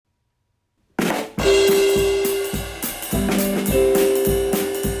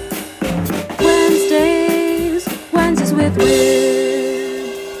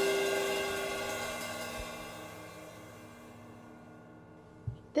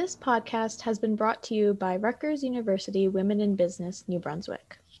This podcast has been brought to you by Rutgers University Women in Business, New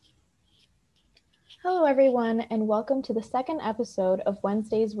Brunswick. Hello, everyone, and welcome to the second episode of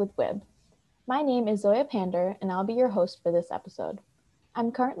Wednesdays with WIB. My name is Zoya Pander, and I'll be your host for this episode.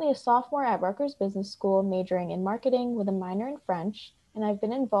 I'm currently a sophomore at Rutgers Business School, majoring in marketing with a minor in French, and I've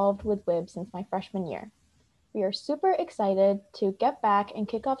been involved with WIB since my freshman year. We are super excited to get back and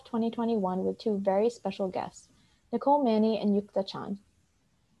kick off 2021 with two very special guests, Nicole Manny and Yukta Chand.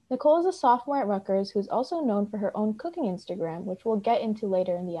 Nicole is a sophomore at Rutgers who's also known for her own cooking Instagram, which we'll get into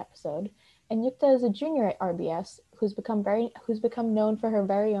later in the episode. And Yukta is a junior at RBS who's become known for her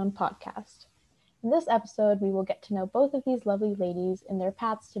very own podcast. In this episode, we will get to know both of these lovely ladies in their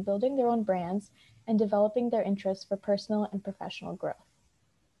paths to building their own brands and developing their interests for personal and professional growth.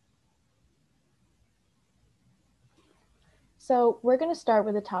 So we're going to start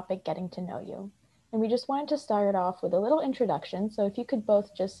with the topic getting to know you. And we just wanted to start off with a little introduction. So if you could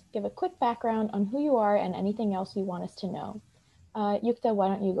both just give a quick background on who you are and anything else you want us to know. Yukta, why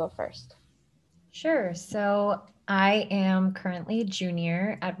don't you go first? Sure. So I am currently a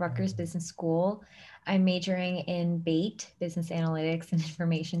junior at Rutgers Business School. I'm majoring in BAIT, Business Analytics and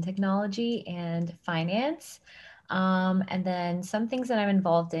Information Technology, and Finance. And then some things that I'm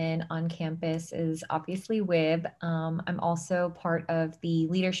involved in on campus is obviously WIB. I'm also part of the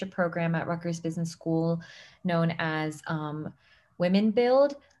leadership program at Rutgers Business School known as Women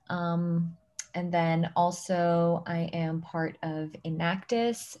Build. And then also I am part of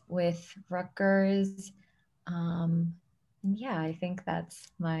Enactus with Rutgers. And yeah, I think that's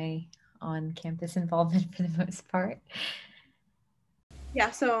my on-campus involvement for the most part. Yeah,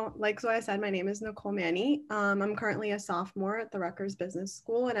 so like Zoya said, my name is Nicole Manny. I'm currently a sophomore at the Rutgers Business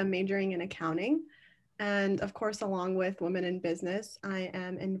School, and I'm majoring in accounting. And of course, along with Women in Business, I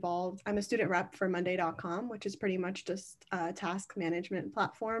am involved. I'm a student rep for Monday.com, which is pretty much just a task management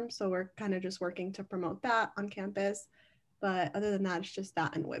platform. So we're kind of just working to promote that on campus. But other than that, it's just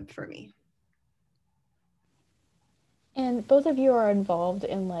that and WIB for me. And both of you are involved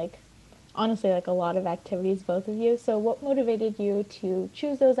in honestly a lot of activities, both of you. So what motivated you to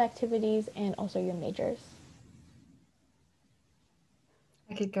choose those activities and also your majors?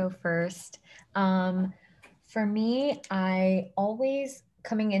 I could go first. For me, I always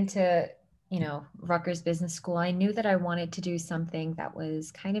coming into, Rutgers Business School, I knew that I wanted to do something that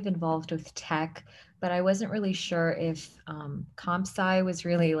was kind of involved with tech, but I wasn't really sure if comp sci was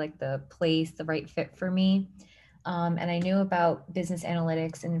really like the right fit for me. And I knew about business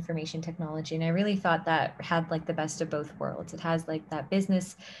analytics and information technology. And I really thought that had like the best of both worlds. It has like that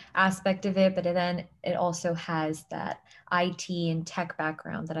business aspect of it, but then it also has that IT and tech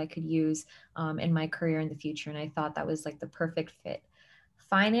background that I could use in my career in the future. And I thought that was like the perfect fit.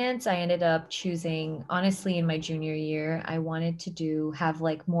 Finance, I ended up choosing, honestly, in my junior year. I wanted to have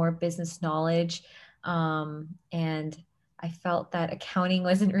like more business knowledge. And I felt that accounting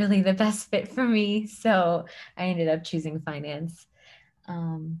wasn't really the best fit for me. So I ended up choosing finance.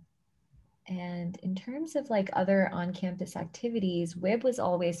 And in terms of like other on-campus activities, WIB was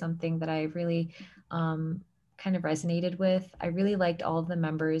always something that I really kind of resonated with. I really liked all of the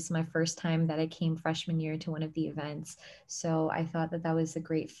members my first time that I came freshman year to one of the events. So I thought that that was a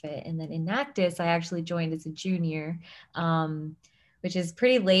great fit. And then Enactus, I actually joined as a junior. Which is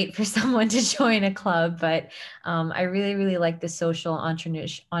pretty late for someone to join a club, but I really, really like the social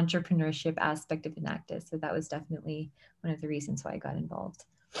entrepreneurship aspect of Enactus. So that was definitely one of the reasons why I got involved.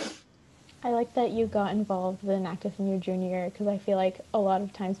 I like that you got involved with Enactus in your junior year because I feel like a lot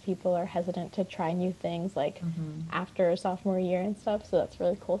of times people are hesitant to try new things after sophomore year and stuff. So that's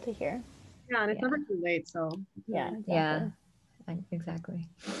really cool to hear. Yeah, and it's never too late. So yeah, exactly. Yeah, exactly.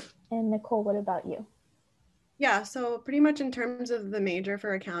 And Nicole, what about you? Yeah, so pretty much in terms of the major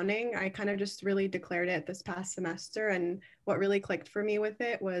for accounting, I kind of just really declared it this past semester. And what really clicked for me with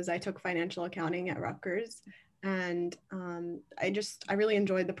it was I took financial accounting at Rutgers. And I really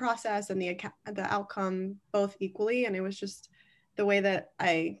enjoyed the process and the outcome both equally. And it was just the way that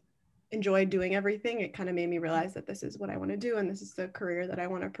I enjoyed doing everything. It kind of made me realize that this is what I want to do and this is the career that I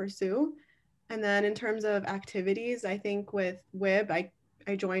want to pursue. And then in terms of activities, I think with WIB,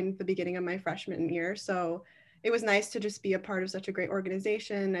 I joined the beginning of my freshman year. So it was nice to just be a part of such a great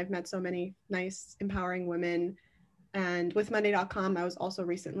organization. I've met so many nice, empowering women. And with Monday.com, I was also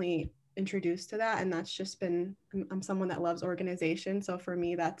recently introduced to that. And that's just been, I'm someone that loves organization. So for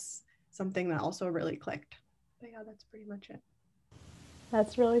me, that's something that also really clicked. But yeah, that's pretty much it.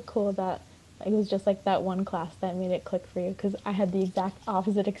 That's really cool that it was just like that one class that made it click for you because I had the exact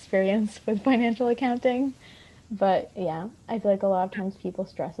opposite experience with financial accounting. But yeah, I feel like a lot of times people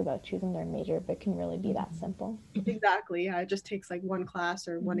stress about choosing their major, but it can really be that simple. Exactly. Yeah, it just takes like one class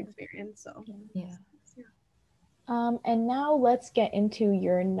or one Mhm. experience. So Yeah. And now let's get into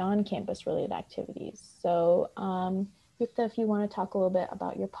your non-campus related activities. So, Yukta, if you want to talk a little bit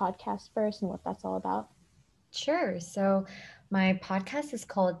about your podcast first and what that's all about. Sure. So my podcast is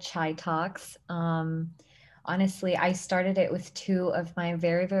called Chai Talks. Honestly, I started it with two of my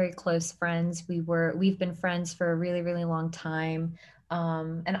very, very close friends. We've been friends for a really, really long time.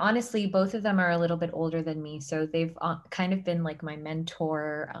 And honestly, both of them are a little bit older than me, so they've kind of been like my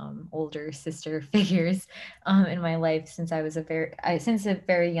mentor, older sister figures in my life since since a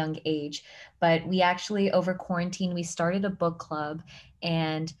very young age. But we actually over quarantine we started a book club,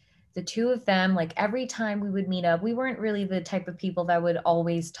 and the two of them, like every time we would meet up, we weren't really the type of people that would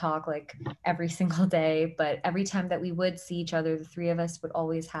always talk like every single day, but every time that we would see each other, the three of us would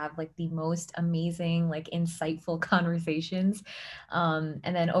always have like the most amazing, like insightful conversations. And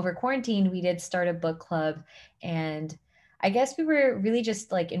then over quarantine, we did start a book club, and I guess we were really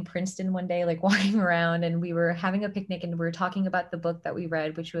just like in Princeton one day, like walking around, and we were having a picnic and we were talking about the book that we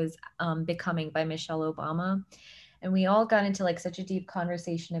read, which was Becoming by Michelle Obama. And we all got into like such a deep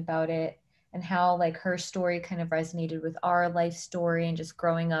conversation about it and how like her story kind of resonated with our life story and just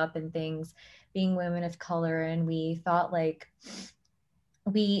growing up and things, being women of color. And we thought like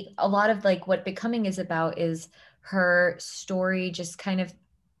a lot of like what Becoming is about is her story, just kind of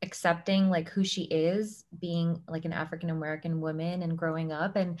accepting like who she is, being like an African American woman and growing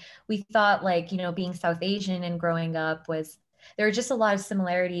up. And we thought like, being South Asian and growing up was, there were just a lot of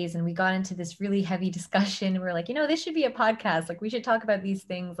similarities, and we got into this really heavy discussion. And we're like, this should be a podcast, like we should talk about these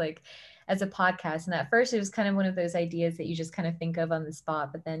things like as a podcast. And at first it was kind of one of those ideas that you just kind of think of on the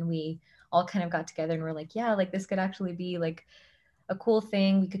spot, but then we all kind of got together and we're like, yeah, like this could actually be like a cool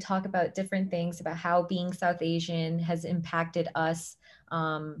thing. We could talk about different things about how being South Asian has impacted us,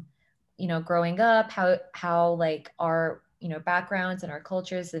 growing up, how like our, backgrounds and our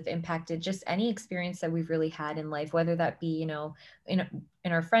cultures have impacted just any experience that we've really had in life, whether that be, in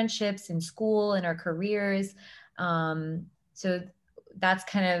our friendships, in school, in our careers. So that's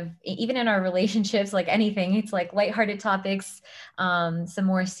kind of, even in our relationships, like anything, it's like lighthearted topics, some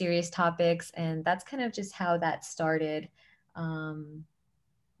more serious topics. And that's kind of just how that started, um,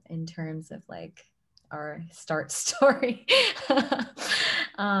 in terms of like our start story.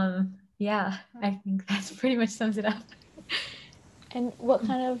 Yeah, I think that's pretty much sums it up. And what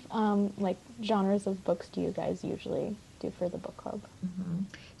kind of like genres of books do you guys usually do for the book club? Mm-hmm.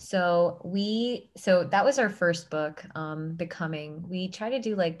 So that was our first book, Becoming. We try to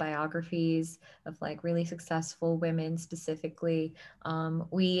do like biographies of like really successful women specifically.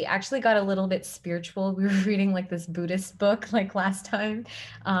 We actually got a little bit spiritual. We were reading like this Buddhist book like last time.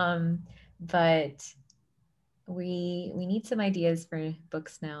 But we need some ideas for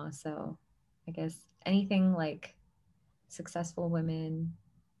books now. So I guess anything like successful women,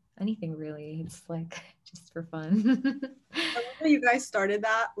 anything really. It's like just for fun. I love that you guys started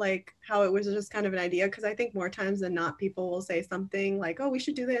that, like how it was just kind of an idea, because I think more times than not, people will say something like, oh, we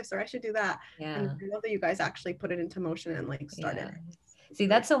should do this or I should do that. And Yeah. I love that you guys actually put it into motion and like started Yeah. it. See,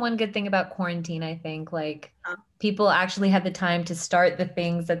 that's the one good thing about quarantine, I think. Like Yeah. people actually had the time to start the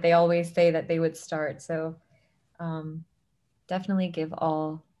things that they always say that they would start. So definitely give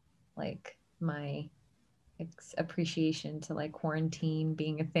all like my appreciation to like quarantine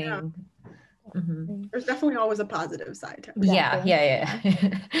being a Yeah. thing. Mm-hmm. There's definitely always a positive side to it. Yeah.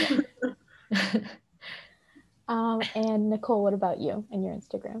 And Nicole, what about you and your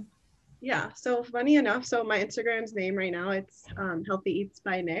Instagram? Yeah, so funny enough, so my Instagram's name right now, it's Healthy Eats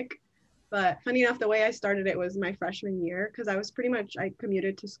by Nick. But funny enough, the way I started it was my freshman year, because I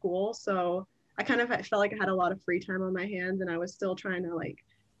commuted to school. So I kind of felt like I had a lot of free time on my hands, and I was still trying to like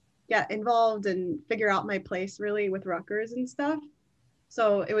get involved and figure out my place really with Rutgers and stuff.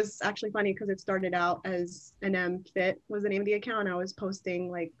 So it was actually funny because it started out as NM Fit was the name of the account. I was posting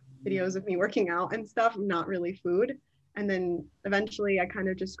like videos of me working out and stuff, not really food. And then eventually I kind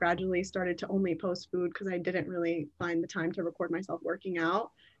of just gradually started to only post food because I didn't really find the time to record myself working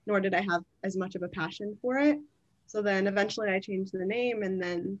out, nor did I have as much of a passion for it. So then eventually I changed the name. And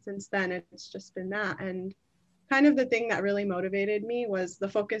then since then, it's just been that. And kind of the thing that really motivated me was the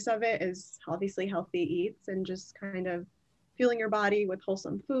focus of it is obviously healthy eats and just kind of fueling your body with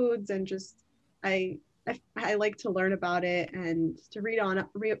wholesome foods. And just I I like to learn about it and to read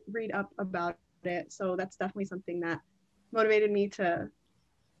up about it. So that's definitely something that motivated me to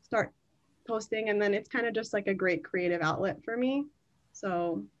start posting. And then it's kind of just like a great creative outlet for me.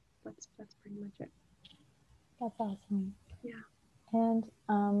 So that's pretty much it. That's awesome. Yeah. And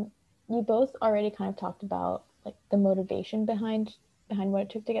you both already kind of talked about like the motivation behind what it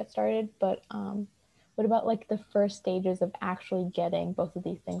took to get started, but what about like the first stages of actually getting both of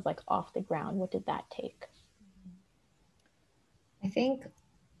these things like off the ground? What did that take? I think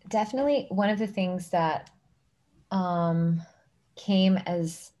definitely one of the things that came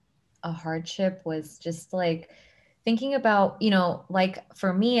as a hardship was just like thinking about, like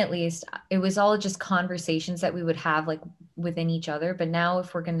for me at least, it was all just conversations that we would have like within each other. But now,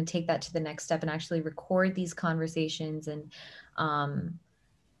 if we're going to take that to the next step and actually record these conversations and,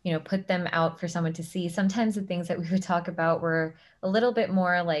 put them out for someone to see, sometimes the things that we would talk about were a little bit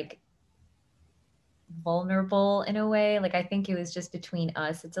more like vulnerable in a way. Like I think it was just between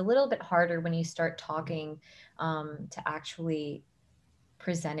us. It's a little bit harder when you start talking to actually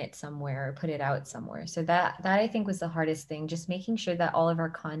present it somewhere or put it out somewhere. So that I think was the hardest thing, just making sure that all of our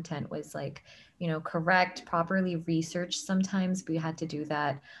content was like, correct, properly researched. Sometimes we had to do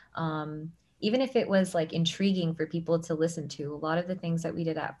that. Even if it was like intriguing for people to listen to, a lot of the things that we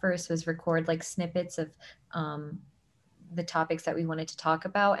did at first was record like snippets of the topics that we wanted to talk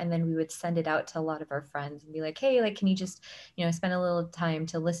about, and then we would send it out to a lot of our friends and be like, hey, like, can you just spend a little time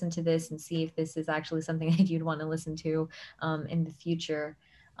to listen to this and see if this is actually something that you'd want to listen to in the future.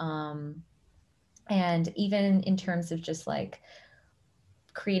 And even in terms of just like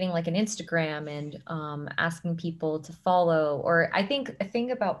creating like an Instagram and asking people to follow. Or I think a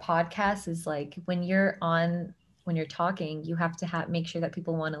thing about podcasts is like when you're talking, you have to make sure that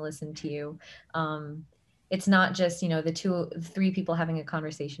people want to listen to you. It's not just, the three people having a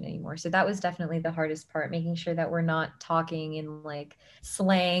conversation anymore. So that was definitely the hardest part, making sure that we're not talking in like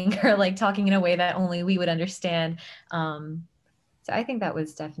slang or like talking in a way that only we would understand. So I think that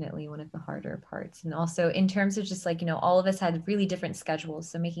was definitely one of the harder parts. And also in terms of just like, all of us had really different schedules.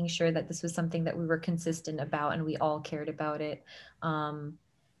 So making sure that this was something that we were consistent about and we all cared about it. And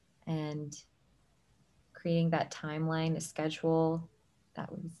creating that timeline, a schedule,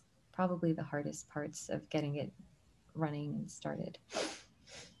 that was probably the hardest parts of getting it running and started.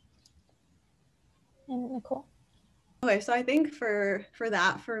 And Nicole? Okay, so I think for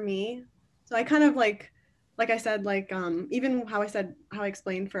that, for me, so I kind of like I said, like even how I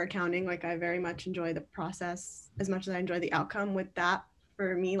explained for accounting, like I very much enjoy the process as much as I enjoy the outcome. With that,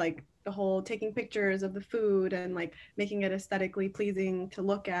 for me, like the whole taking pictures of the food and like making it aesthetically pleasing to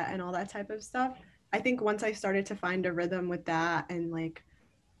look at and all that type of stuff. I think once I started to find a rhythm with that and like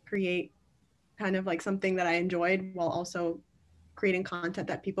create kind of like something that I enjoyed while also creating content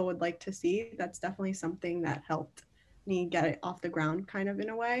that people would like to see, that's definitely something that helped me get it off the ground kind of in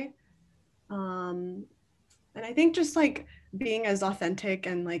a way. And I think just like being as authentic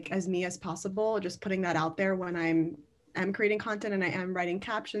and like as me as possible, just putting that out there when I'm creating content and I am writing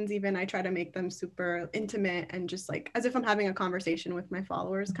captions, even I try to make them super intimate and just like as if I'm having a conversation with my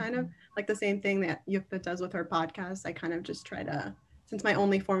followers, kind of like the same thing that Yukta does with her podcast. I kind of just try to, since my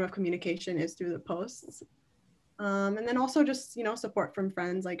only form of communication is through the posts. And then also just, support from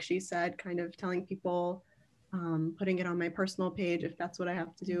friends, like she said, kind of telling people, putting it on my personal page if that's what I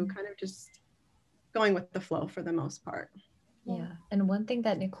have to do, kind of just going with the flow for the most part. Yeah. And one thing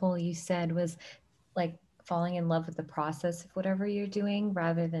that Nicole, you said was like falling in love with the process of whatever you're doing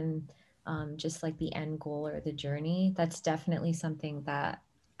rather than just like the end goal or the journey. That's definitely something that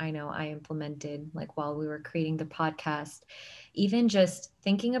I know I implemented like while we were creating the podcast. Even just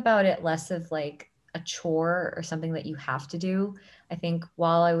thinking about it less of like a chore or something that you have to do. I think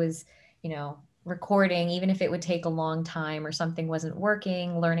while I was, recording, even if it would take a long time or something wasn't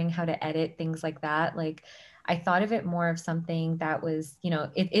working, learning how to edit, things like that, like I thought of it more of something that was,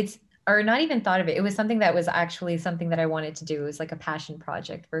 it's or not even thought of it. It was something that was actually something that I wanted to do. It was like a passion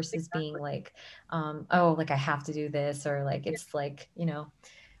project versus being like, oh, like I have to do this or like it's like,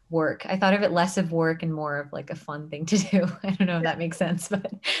 work. I thought of it less of work and more of like a fun thing to do. I don't know if that makes sense, but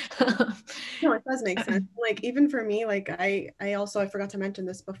no, it does make sense. Like even for me, like I forgot to mention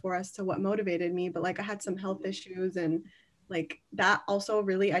this before as to what motivated me, but like I had some health issues and like that also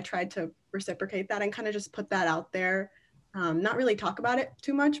really I tried to reciprocate that and kind of just put that out there. Not really talk about it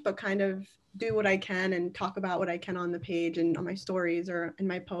too much, but kind of do what I can and talk about what I can on the page and on my stories or in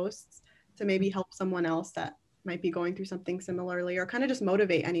my posts to maybe help someone else that might be going through something similarly, or kind of just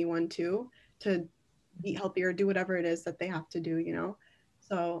motivate anyone to eat healthier, do whatever it is that they have to do.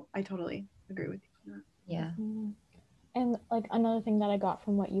 So I totally agree with you on that. yeah. And like another thing that I got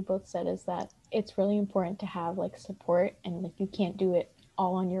from what you both said is that it's really important to have like support, and like you can't do it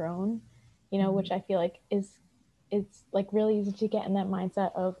all on your own, which I feel like it's like really easy to get in that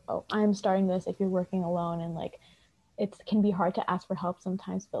mindset of, oh, I'm starting this if you're working alone, and like it can be hard to ask for help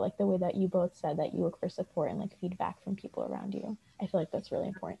sometimes, but like the way that you both said that you look for support and like feedback from people around you, I feel like that's really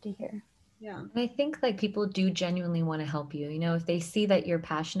important to hear. Yeah. And I think like people do genuinely want to help you. You know, if they see that you're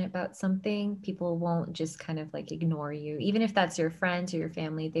passionate about something, people won't just kind of like ignore you. Even if that's your friends or your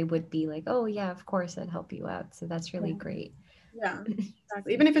family, they would be like, oh, yeah, of course, I'd help you out. So that's really Yeah. great. Yeah,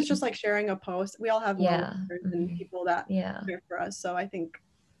 exactly. Even if it's just like sharing a post, we all have Yeah. well-wishers and Mhm. people that Yeah. care for us. So I think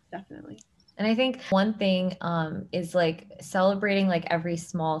definitely. And I think one thing is like celebrating like every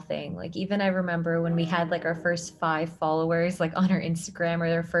small thing. Like even I remember when we had like our first 5 followers like on our Instagram, or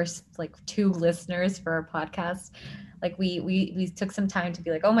their first like 2 listeners for our podcast. Like we took some time to be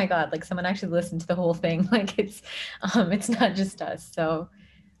like, oh my God, like someone actually listened to the whole thing. Like it's not just us. So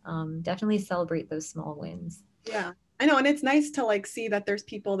definitely celebrate those small wins. Yeah, I know. And it's nice to like see that there's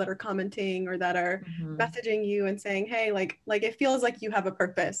people that are commenting or that are Mhm. messaging you and saying, hey, like it feels like you have a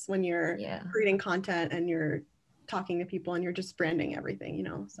purpose when you're Yeah. creating content and you're talking to people and you're just branding everything, you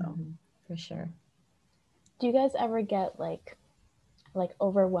know? So For sure. Do you guys ever get like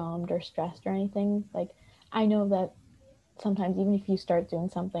overwhelmed or stressed or anything? Like, I know that sometimes even if you start doing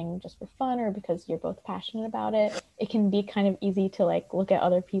something just for fun or because you're both passionate about it, it can be kind of easy to like look at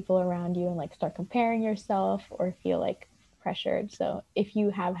other people around you and like start comparing yourself or feel like pressured. So if you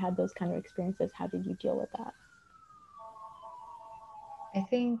have had those kind of experiences, how did you deal with that? I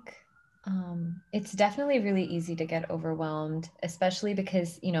think it's definitely really easy to get overwhelmed, especially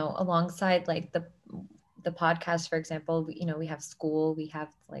because, you know, alongside like the podcast, for example, you know, we have school, we have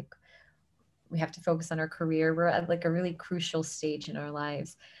like we have to focus on our career. We're at like a really crucial stage in our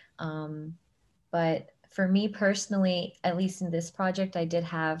lives. But for me personally, at least in this project, I did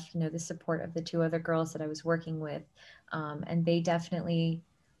have, you know, the support of the 2 other girls that I was working with. And they definitely,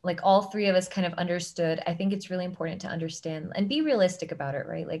 like all 3 of us kind of understood. I think it's really important to understand and be realistic about it,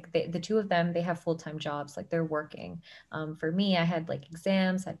 right? Like the 2 of them, they have full-time jobs, like they're working. For me, I had like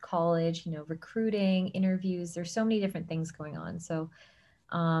exams at college, you know, recruiting, interviews. There's so many different things going on. So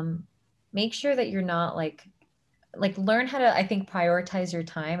um, make sure that you're not like learn how to, I think, prioritize your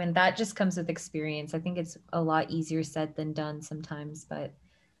time, and that just comes with experience. I think it's a lot easier said than done sometimes, but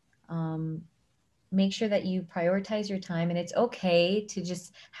um, make sure that you prioritize your time, and it's okay to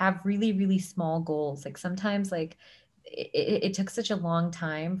just have really really small goals. Like sometimes like it took such a long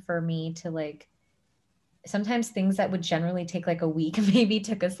time for me to like, sometimes things that would generally take like a week maybe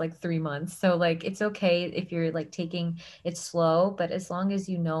took us like 3 months. So like it's okay if you're like taking it slow, but as long as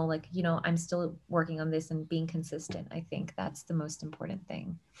you know, like, you know, I'm still working on this and being consistent, I think that's the most important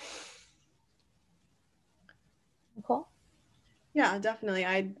thing. Nicole? yeah, definitely.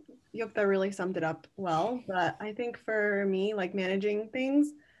 Yokta really summed it up well. But I think for me, like managing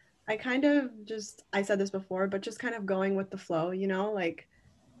things, I kind of just, I said this before, but just kind of going with the flow, you know, like,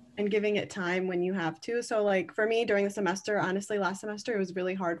 and giving it time when you have to. So, like, for me during the semester, honestly, last semester, it was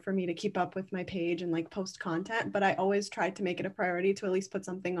really hard for me to keep up with my page and like post content, but I always tried to make it a priority to at least put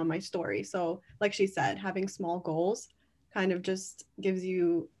something on my story. So, like she said, having small goals kind of just gives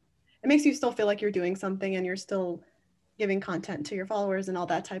you, it makes you still feel like you're doing something and you're still giving content to your followers and all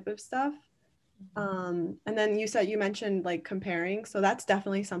that type of stuff. And then you mentioned like comparing. So that's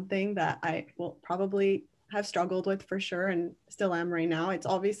definitely something that I will probably have struggled with for sure and still am right now. It's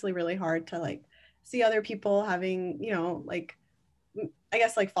obviously really hard to like see other people having, you know, like I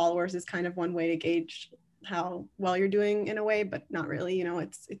guess like followers is kind of one way to gauge how well you're doing in a way, but not really, you know,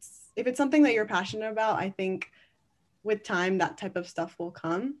 it's if it's something that you're passionate about, I think with time that type of stuff will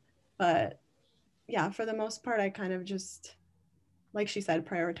come. But yeah, for the most part, I kind of just like she said,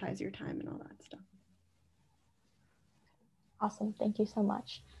 prioritize your time and all that stuff. Awesome. Thank you so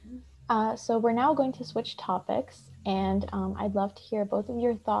much. So we're now going to switch topics, and I'd love to hear both of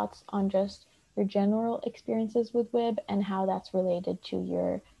your thoughts on just your general experiences with WIB and how that's related to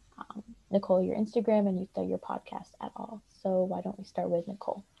your, Nicole, your Instagram, and Yukta, your podcast at all. So why don't we start with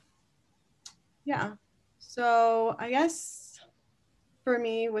Nicole? Yeah. So I guess for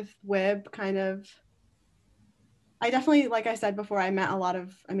me with WIB, kind of, I definitely, like I said before, I met a lot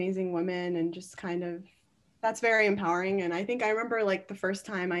of amazing women and just kind of, that's very empowering. And I think I remember like the first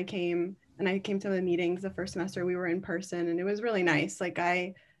time I came and I came to the meetings the first semester, we were in person and it was really nice. Like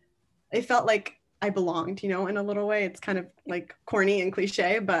it felt like I belonged, you know, in a little way. It's kind of like corny and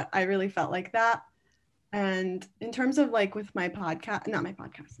cliche, but I really felt like that. And in terms of like with my podcast, not my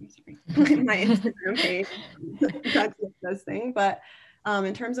podcast, I'm sorry, my Instagram page, that's this thing. But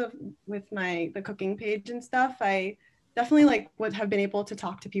in terms of with the cooking page and stuff, I definitely like would have been able to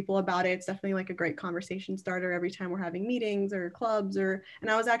talk to people about it. It's definitely like a great conversation starter every time we're having meetings or clubs and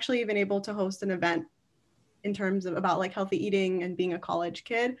I was actually even able to host an event in terms of about like healthy eating and being a college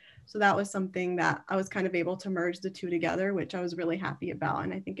kid. So that was something that I was kind of able to merge the two together, which I was really happy about.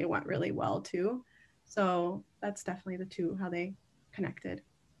 And I think it went really well too. So that's definitely the two, how they connected.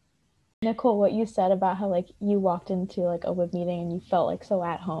 Nicole, what you said about how like you walked into like a WIB meeting and you felt like so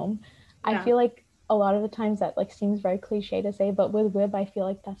at home. I Yeah, feel like a lot of the times that like seems very cliche to say, but with WIB, I feel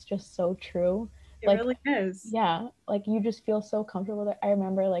like that's just so true. it Like, really is. yeah, like you just feel so comfortable there. I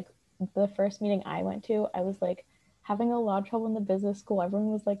remember like the first meeting I went to, I was like having a lot of trouble in the business school.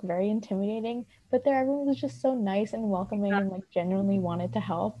 Everyone was like very intimidating, but there everyone was just so nice and welcoming and like genuinely wanted to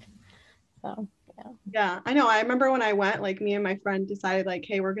help. So, yeah. Yeah, I know. I remember when I went, like me and my friend decided like,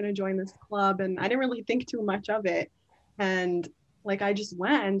 hey, we're gonna join this club, and I didn't really think too much of it. And like I just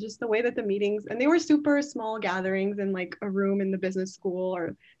went, and just the way that the meetings, and they were super small gatherings in like a room in the business school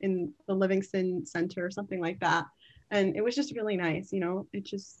or in the Livingston Center or something like that. And it was just really nice,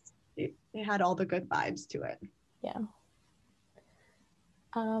 it had all the good vibes to it. Yeah.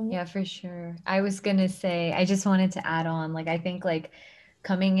 Yeah, for sure. I was gonna say, I just wanted to add on, like, I think like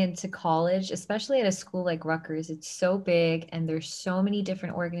coming into college, especially at a school like Rutgers, it's so big and there's so many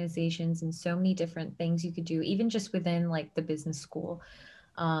different organizations and so many different things you could do, even just within like the business school.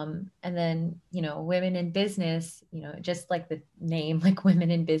 And then, women in business, just like the name, like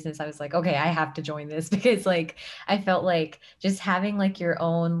women in business, I was like, okay, I have to join this because like I felt like just having like your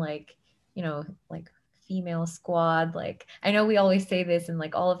own like female squad, like I know we always say this in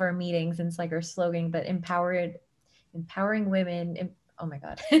like all of our meetings and it's like our slogan, but empowering women, oh my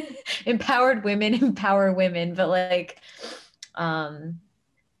God, empowered women empower women, but like um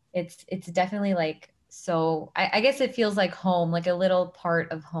it's definitely like, so I guess it feels like home, like a little part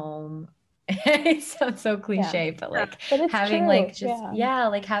of home. It sounds so Yeah. cliche, but like But it's having true. like just, Yeah. yeah,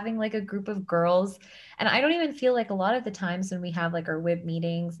 like having like a group of girls. And I don't even feel like a lot of the times when we have like our WIB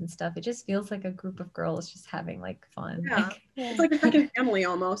meetings and stuff, it just feels like a group of girls just having like fun. Yeah, Like, it's Yeah. like a second family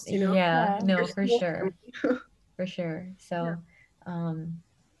almost, yeah, Yeah. no, Your for school sure. family. For sure. Yeah. So,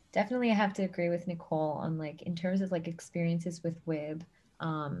 definitely I have to agree with Nicole on like in terms of like experiences with WIB,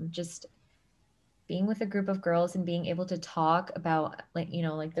 just being with a group of girls and being able to talk about like,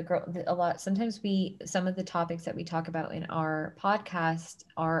 like a lot, sometimes some of the topics that we talk about in our podcast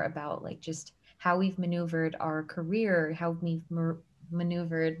are about like just how we've maneuvered our career, how we've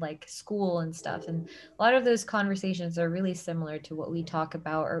maneuvered like school and stuff. And a lot of those conversations are really similar to what we talk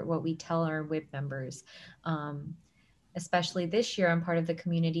about or what we tell our WIB members. Especially this year, I'm part of the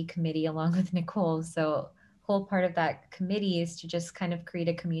community committee along with Nicole. So whole part of that committee is to just kind of create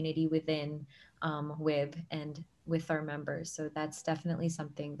a community within WIB and with our members. So that's definitely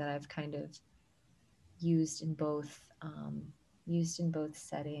something that I've kind of used in both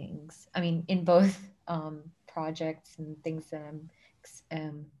settings. I mean, in both projects and things that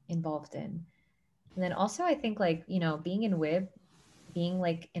I'm involved in. And then also, I think like being in WIB, being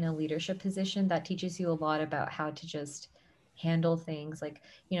like in a leadership position, that teaches you a lot about how to just handle things. Like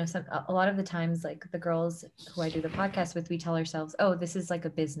a lot of the times, like the girls who I do the podcast with, we tell ourselves, oh, this is like a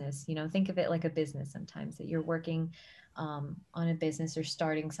business, think of it like a business sometimes, that you're working on a business or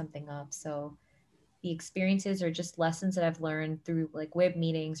starting something up. So the experiences are just lessons that I've learned through like WIB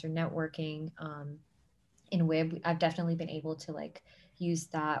meetings or networking. In WIB, I've definitely been able to like use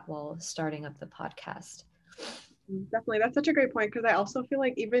that while starting up the podcast. Definitely. That's such a great point because I also feel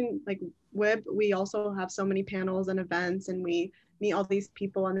like even like WIB, we also have so many panels and events and we meet all these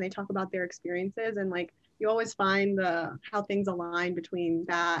people and they talk about their experiences and like you always find how things align between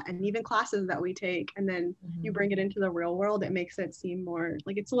that and even classes that we take and then you bring it into the real world. It makes it seem more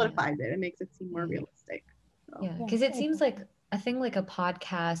like it solidifies it. It makes it seem more realistic. So. Yeah, because it seems like a thing like a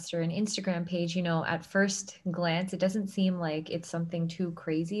podcast or an Instagram page, at first glance, it doesn't seem like it's something too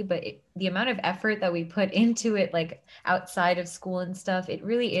crazy, but the amount of effort that we put into it, like outside of school and stuff, it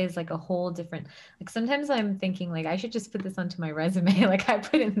really is like a whole different, like sometimes I'm thinking like, I should just put this onto my resume. Like I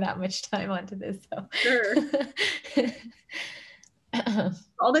put in that much time onto this. So. Sure.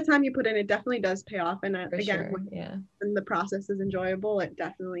 All the time you put in, it definitely does pay off. And again, sure. Yeah. When the process is enjoyable, it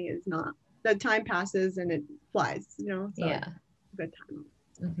definitely is not. The time passes and it flies, So yeah. Good time.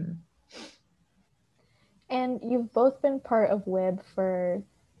 Mm-hmm. And you've both been part of WIB for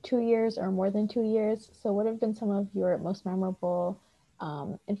 2 years or more than 2 years. So what have been some of your most memorable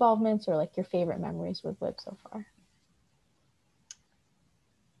involvements or like your favorite memories with WIB so far?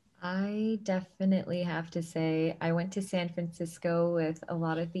 I definitely have to say I went to San Francisco with a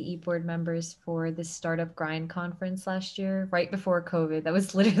lot of the eBoard members for the Startup Grind conference last year, right before COVID. That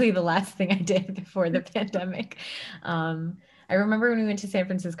was literally the last thing I did before the pandemic. I remember when we went to San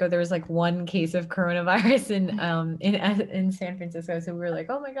Francisco, there was like one case of coronavirus in San Francisco. So we were like,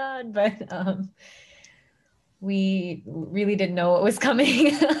 oh my God, but we really didn't know what was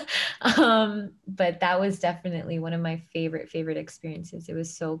coming. But that was definitely one of my favorite experiences. It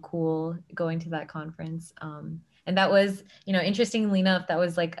was so cool going to that conference. And that was, you know, interestingly enough, that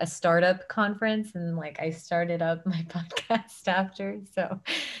was like a startup conference, and like I started up my podcast after. So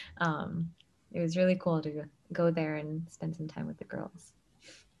it was really cool to go there and spend some time with the girls.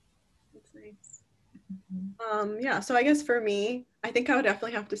 That's nice. Yeah, so I guess for me, I think I would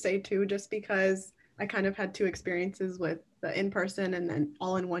definitely have to say too, just because I kind of had two experiences with the in-person and then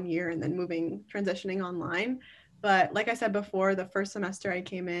all in one year and then transitioning online. But like I said before, the first semester I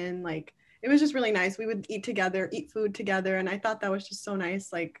came in, like it was just really nice. We would eat together, eat food together, and I thought that was just so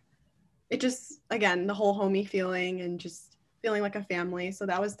nice. Like it just, again, the whole homey feeling and just feeling like a family. So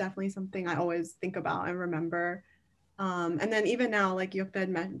that was definitely something I always think about and remember. And then even now, like Yukta had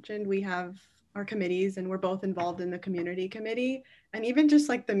mentioned, we have our committees and we're both involved in the community committee. And even just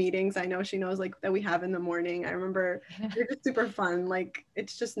like the meetings, I know she knows like that we have in the morning. I remember they're just super fun. Like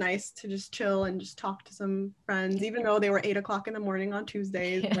it's just nice to just chill and just talk to some friends, even though they were 8 o'clock in the morning on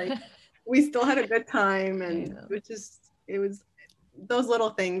Tuesdays. Like we still had a good time, and it was those little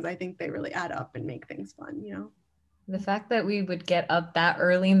things. I think they really add up and make things fun, you know. The fact that we would get up that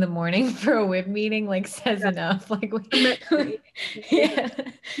early in the morning for a WIB meeting like says enough. Like yeah.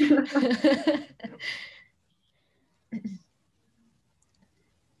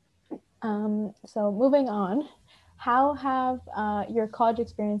 So moving on, how have your college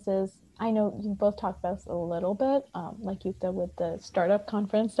experiences, I know you both talked about this a little bit, like Yukta with the startup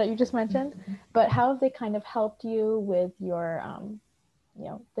conference that you just mentioned, but how have they kind of helped you with your, you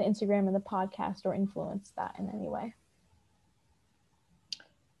know, the Instagram and the podcast, or influenced that in any way?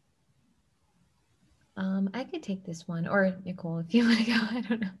 I could take this one, or Nicole, if you want to go. I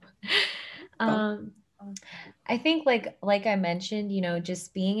don't know. I think like I mentioned, you know,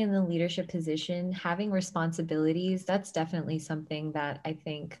 just being in the leadership position, having responsibilities, that's definitely something that I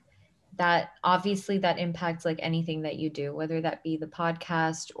think that obviously that impacts like anything that you do, whether that be the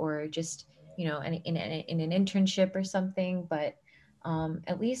podcast or just, you know, in an internship or something. But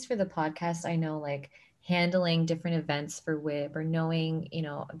at least for the podcast, I know like handling different events for WIB, or knowing, you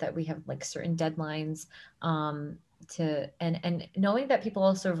know, that we have like certain deadlines, to and knowing that people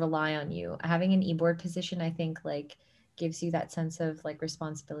also rely on you. Having an e-board position, I think like gives you that sense of like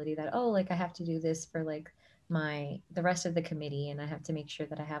responsibility that, oh, like I have to do this for like the rest of the committee, and I have to make sure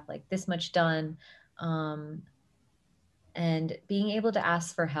that I have like this much done. And being able to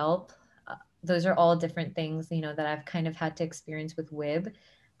ask for help, those are all different things, you know, that I've kind of had to experience with WIB.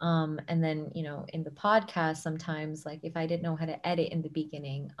 And then, you know, in the podcast, sometimes like if I didn't know how to edit in the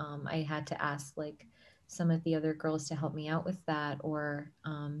beginning, I had to ask like some of the other girls to help me out with that, or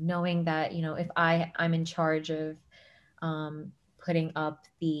knowing that, you know, if I'm in charge of putting up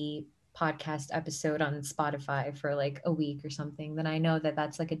the podcast episode on Spotify for like a week or something, then I know that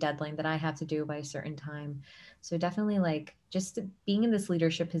that's like a deadline that I have to do by a certain time. So definitely like just being in this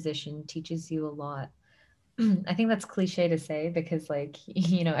leadership position teaches you a lot. I think that's cliche to say because like,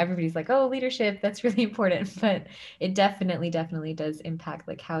 you know, everybody's like, oh, leadership, that's really important, but it definitely does impact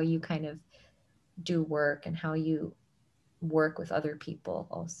like how you kind of do work and how you work with other people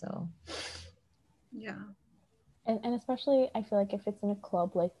also. Yeah. And especially I feel like if it's in a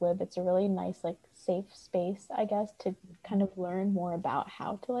club like WIB, it's a really nice like safe space, I guess, to kind of learn more about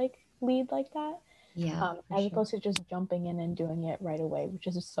how to like lead like that. Yeah. As opposed to just jumping in and doing it right away, which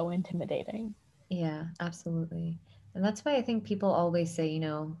is just so intimidating. Yeah, absolutely. And that's why I think people always say, you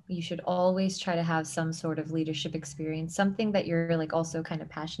know, you should always try to have some sort of leadership experience, something that you're like also kind of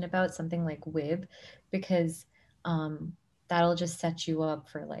passionate about, something like WIB, because that'll just set you up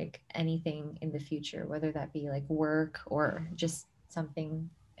for like anything in the future, whether that be like work or just something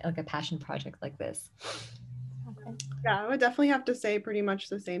like a passion project like this. Okay. Yeah, I would definitely have to say pretty much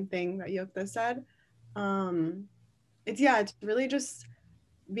the same thing that Yukta said. It's really just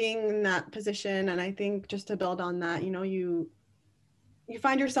being in that position, and I think just to build on that, you know, you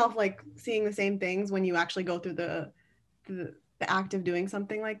find yourself like seeing the same things when you actually go through the act of doing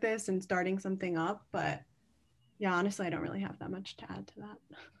something like this and starting something up. But yeah, honestly, I don't really have that much to add to that.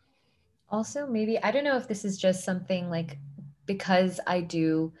 Also, maybe I don't know if this is just something like because I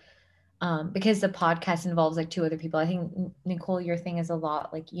do because the podcast involves like two other people. I think Nicole, your thing is a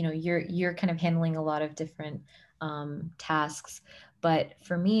lot like, you know, you're kind of handling a lot of different tasks. But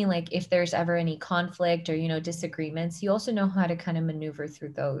for me, like if there's ever any conflict or, you know, disagreements, you also know how to kind of maneuver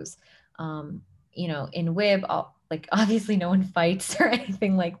through those. You know, in WIB, like obviously no one fights or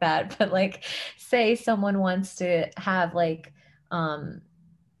anything like that. But like, say someone wants to have like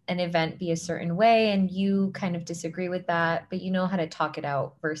an event be a certain way and you kind of disagree with that, but you know how to talk it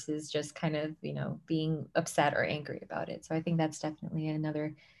out versus just kind of, you know, being upset or angry about it. So I think that's definitely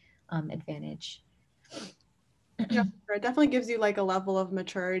another advantage. Yeah, it definitely gives you like a level of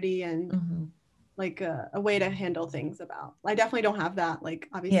maturity and like a way to handle things about. I definitely don't have that, like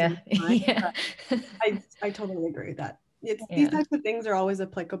obviously Yeah. in mind, Yeah. but I totally agree that these Yeah. types of things are always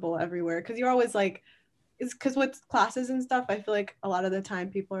applicable everywhere, because you're always like, it's because with classes and stuff, I feel like a lot of the time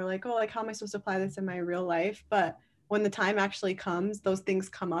people are like, oh, like how am I supposed to apply this in my real life? But when the time actually comes, those things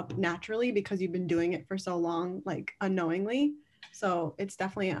come up naturally because you've been doing it for so long, like unknowingly. So it's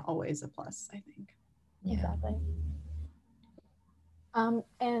definitely always a plus, I think. Yeah. Exactly.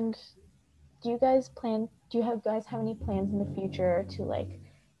 And do you guys have any plans in the future to like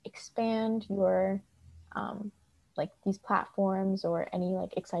expand your like these platforms, or any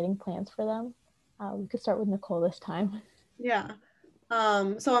like exciting plans for them? We could start with Nicole this time. Yeah.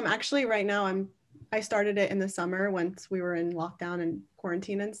 So I'm actually right now I started it in the summer once we were in lockdown and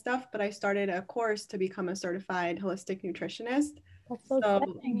quarantine and stuff, but I started a course to become a certified holistic nutritionist. That's so So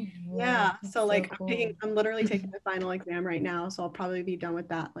exciting. yeah, That's so so like cool. I'm literally taking the final exam right now, so I'll probably be done with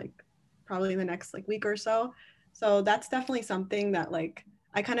that like probably in the next like week or so. So that's definitely something that like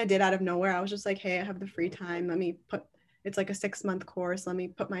I kind of did out of nowhere. I was just like, hey, I have the free time. Let me put it's like a 6-month course. Let me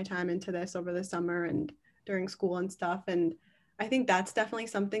put my time into this over the summer and during school and stuff. And I think that's definitely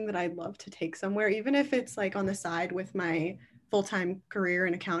something that I'd love to take somewhere, even if it's like on the side with my full-time career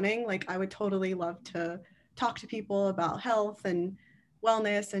in accounting. Like I would totally love to talk to people about health and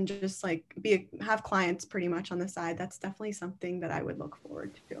wellness and just like have clients pretty much on the side. That's definitely something that I would look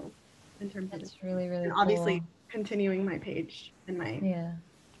forward to in terms of it. That's really, really And cool. obviously continuing my page and my Yeah.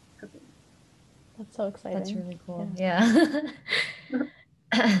 cooking. That's so exciting. That's really cool. Yeah.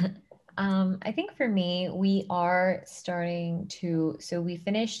 I think for me, we are starting to, so we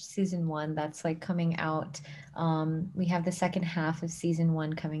finished season one, that's like coming out. We have the second half of season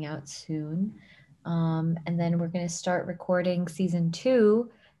one coming out soon. And then we're going to start recording season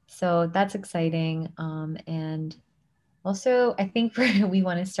two. So that's exciting. And also, I think we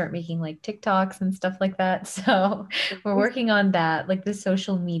want to start making like TikToks and stuff like that. So we're working on that, like the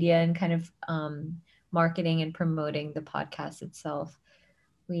social media and kind of marketing and promoting the podcast itself.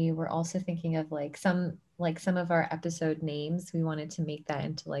 We were also thinking of some of our episode names. We wanted to make that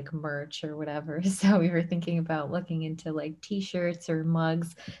into like merch or whatever. So we were thinking about looking into like t-shirts or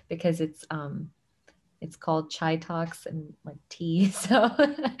mugs because it's called Chai Talks and like tea. So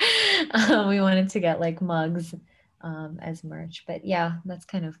we wanted to get like mugs as merch. But yeah, that's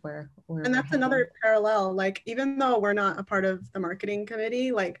kind of where And we're that's heading. another parallel. Like, even though we're not a part of the marketing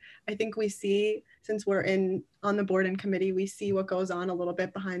committee, like, I think we see, since we're on the board and committee, we see what goes on a little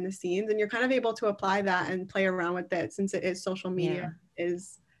bit behind the scenes. And you're kind of able to apply that and play around with it, since it is social media,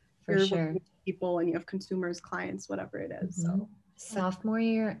 is For you're sure. working with people and you have consumers, clients, whatever it is. Mhm. So, Sophomore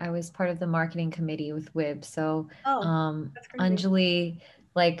year, I was part of the marketing committee with WIB. So that's crazy. Anjali,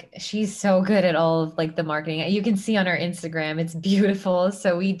 like she's so good at all of like the marketing. You can see on our Instagram, it's beautiful.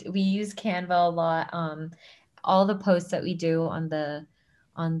 So we use Canva a lot. All the posts that we do on the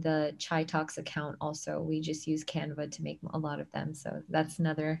Chai Talks account also, we just use Canva to make a lot of them. So that's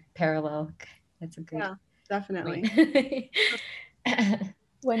another parallel. That's a good Yeah, definitely. point.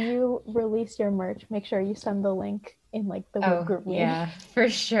 When you release your merch, make sure you send the link in like the WIB Oh, group me. yeah, for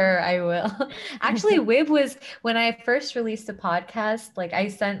sure I will. Actually, WIB was when I first released the podcast, like I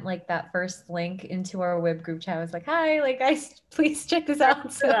sent like that first link into our WIB group chat. I was like, hi, like guys, please check this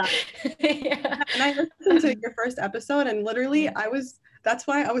out. So yeah. And I listened to your first episode, and literally that's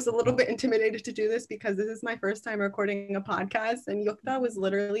why I was a little bit intimidated to do this, because this is my first time recording a podcast. And Yukta was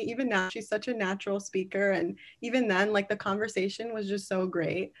literally, even now, she's such a natural speaker. And even then, like the conversation was just so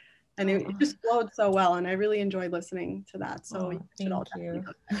great. And it just flowed so well. And I really enjoyed listening to that. So you should all Thank you.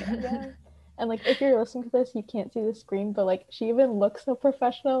 definitely go check it out. Yeah. And like if you're listening to this, you can't see the screen, but like she even looks so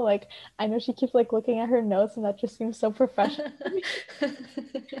professional. Like I know she keeps like looking at her notes, and that just seems so professional.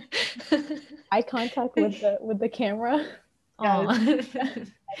 Eye contact with the camera. Aw.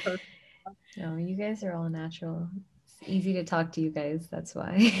 No, you guys are all natural. It's easy to talk to you guys. That's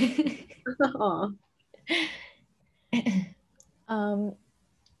why.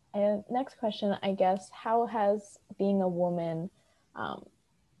 And next question, I guess, how has being a woman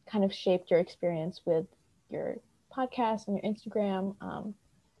kind of shaped your experience with your podcast and your Instagram?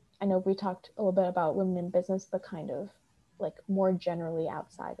 I know we talked a little bit about women in business, but kind of like more generally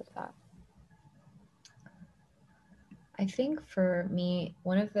outside of that. I think for me,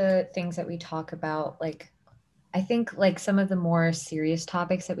 one of the things that we talk about, like, I think like some of the more serious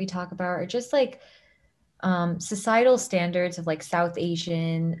topics that we talk about are just like societal standards of like South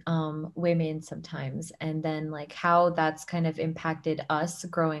Asian women sometimes, and then like how that's kind of impacted us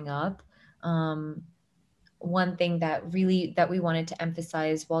growing up. One thing that we wanted to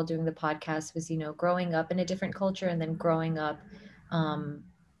emphasize while doing the podcast was, you know, growing up in a different culture and then growing up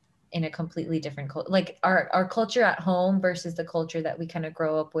in a completely different culture, like our culture at home versus the culture that we kind of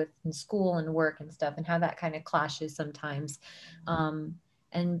grow up with in school and work and stuff, and how that kind of clashes sometimes.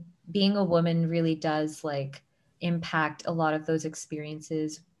 And being a woman really does like impact a lot of those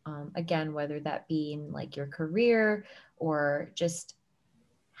experiences. Again, whether that be in like your career or just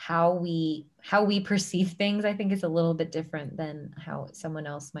how we perceive things, I think is a little bit different than how someone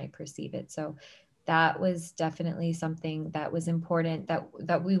else might perceive it. So that was definitely something that was important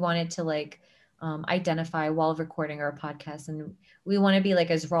that we wanted to like identify while recording our podcast. And we want to be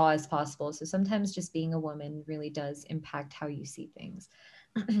like as raw as possible. So sometimes just being a woman really does impact how you see things.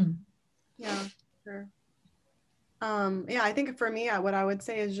 Yeah, sure. Yeah, I think for me, what I would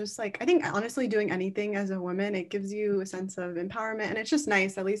say is just like, I think honestly doing anything as a woman, it gives you a sense of empowerment, and it's just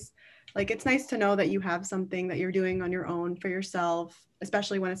nice, at least like it's nice to know that you have something that you're doing on your own for yourself,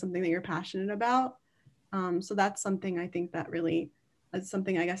 especially when it's something that you're passionate about. So that's something I think that really is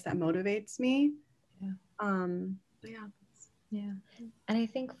something I guess that motivates me. Yeah. But yeah. Yeah. And I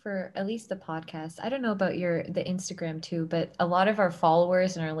think for at least the podcast, I don't know about the Instagram too, but a lot of our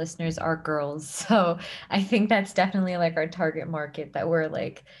followers and our listeners are girls. So I think that's definitely like our target market that we're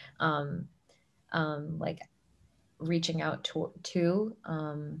like reaching out to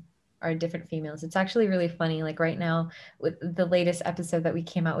are different females. It's actually really funny. Like right now with the latest episode that we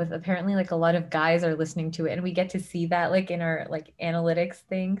came out with, apparently like a lot of guys are listening to it, and we get to see that like in our like analytics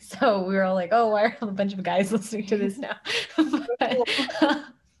thing. So we were all like, oh, why are a bunch of guys listening to this now?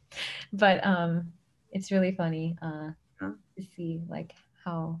 but it's really funny to see like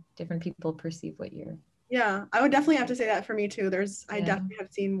how different people perceive what you're. Yeah, I would definitely have to say that for me too. I definitely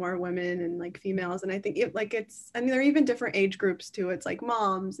have seen more women and like females, and I think I mean, there are even different age groups too. It's like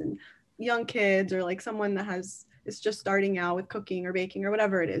moms and young kids, or like someone that is just starting out with cooking or baking or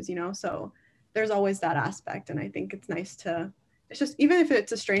whatever it is, So there's always that aspect, and I think it's nice it's just, even if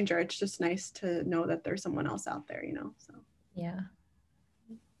it's a stranger, it's just nice to know that there's someone else out there, So Yeah.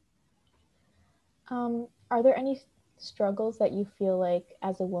 Are there any struggles that you feel like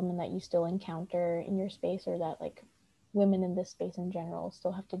as a woman that you still encounter in your space, or that like women in this space in general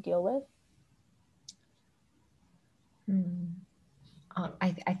still have to deal with?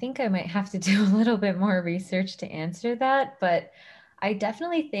 I think I might have to do a little bit more research to answer that, but I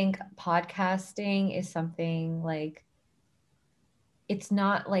definitely think podcasting is something like, it's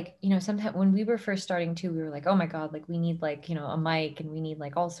not like, sometimes when we were first starting too, we were like, oh my God, like we need like, a mic, and we need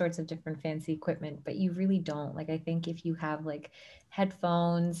like all sorts of different fancy equipment, but you really don't. Like, I think if you have like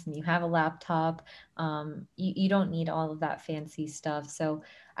headphones and you have a laptop, you don't need all of that fancy stuff. So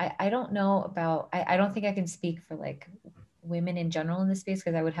I don't know about, I don't think I can speak for like women in general in this space,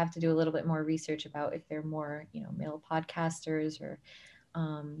 because I would have to do a little bit more research about if they're more, male podcasters or,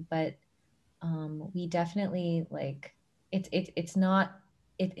 but we definitely like, it's not,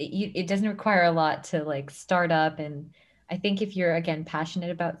 it doesn't require a lot to like start up. And I think if you're again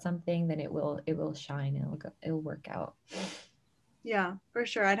passionate about something, then it will shine, it'll work out. Yeah, for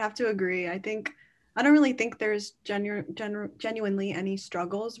sure. I'd have to agree. I don't really think there's genuinely any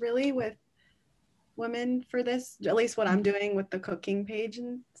struggles really with women for this, at least what I'm doing with the cooking page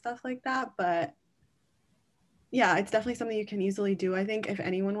and stuff like that. But yeah, it's definitely something you can easily do. I think if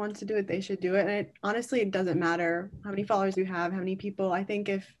anyone wants to do it, they should do it. And honestly, it doesn't matter how many followers you have, how many people. I think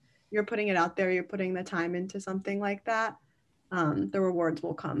if you're putting it out there, you're putting the time into something like that, the rewards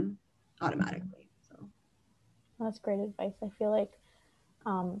will come automatically. So that's great advice. I feel like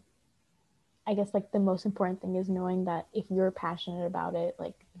I guess like the most important thing is knowing that if you're passionate about it,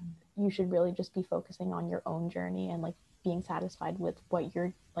 like you should really just be focusing on your own journey and like being satisfied with what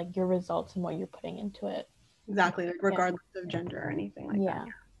you're like your results and what you're putting into it. Exactly, like regardless of gender or anything like that.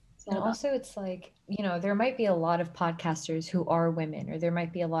 And also it's like, there might be a lot of podcasters who are women, or there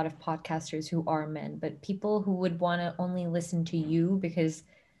might be a lot of podcasters who are men, but people who would want to only listen to you because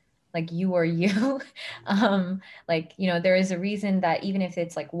like you are you, like, there is a reason that even if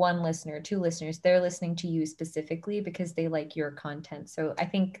it's like one listener, two listeners, they're listening to you specifically because they like your content. So I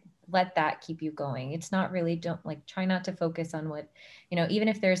think let that keep you going. It's not really, don't like, try not to focus on what, even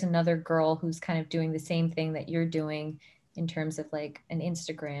if there's another girl who's kind of doing the same thing that you're doing in terms of like an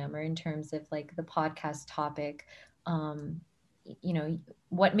Instagram, or in terms of like the podcast topic,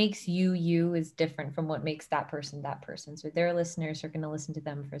 what makes you is different from what makes that person. So their listeners are going to listen to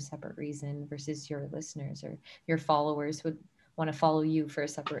them for a separate reason versus your listeners or your followers would want to follow you for a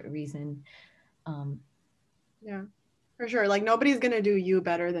separate reason. Yeah, for sure. Like nobody's going to do you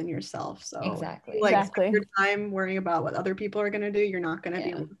better than yourself. So exactly. Spend your time worrying about what other people are going to do. You're not going to be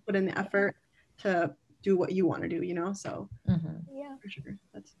able to put in the effort to do what you want to do, So yeah, for sure.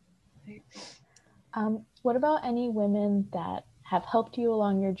 That's what about any women that have helped you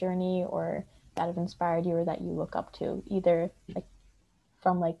along your journey, or that have inspired you, or that you look up to, either like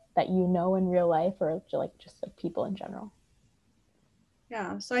from like that you know in real life, or like just like people in general?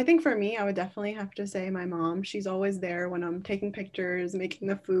 Yeah, so I think for me, I would definitely have to say my mom. She's always there when I'm taking pictures, making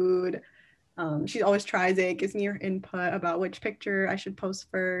the food. She always tries it, gives me her input about which picture I should post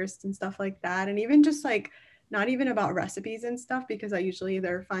first and stuff like that. And even just like not even about recipes and stuff, because I usually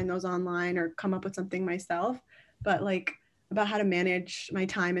either find those online or come up with something myself, but like about how to manage my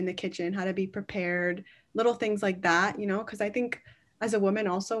time in the kitchen, how to be prepared, little things like that, you know, because I think as a woman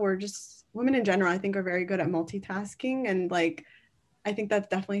also, we're just women in general, I think are very good at multitasking, and like I think that's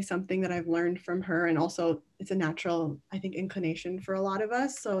definitely something that I've learned from her. And also it's a natural, I think, inclination for a lot of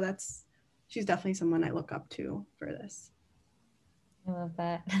us. So she's definitely someone I look up to for this. I love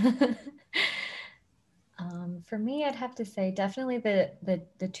that. For me, I'd have to say definitely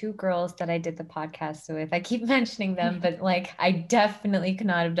the two girls that I did the podcast with. I keep mentioning them, but like I definitely could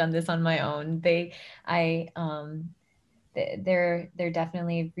not have done this on my own. They're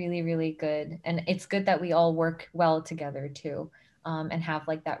definitely really, really good, and it's good that we all work well together too, and have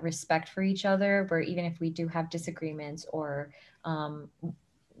like that respect for each other. Where even if we do have disagreements or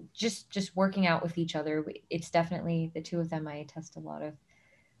just working out with each other, it's definitely the two of them. I attest a lot of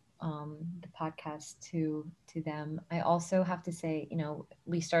the podcast to them. I also have to say, you know,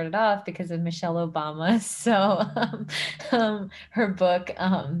 we started off because of Michelle Obama, so her book.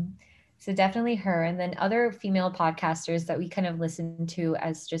 So definitely her, and then other female podcasters that we kind of listen to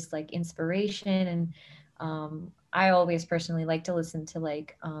as just like inspiration. And I always personally like to listen to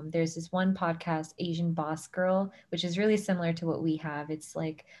like there's this one podcast, Asian Boss Girl, which is really similar to what we have. It's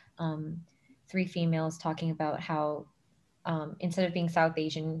like three females talking about how instead of being South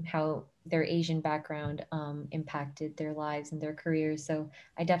Asian, how their Asian background impacted their lives and their careers. So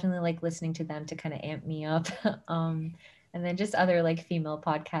I definitely like listening to them to kind of amp me up. And then just other like female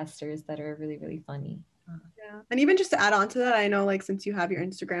podcasters that are really, really funny. Yeah. And even just to add on to that, I know like since you have your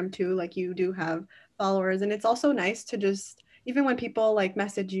Instagram too, like you do have followers, and it's also nice to just even when people like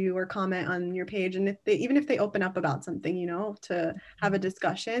message you or comment on your page, and even if they open up about something, you know, to have a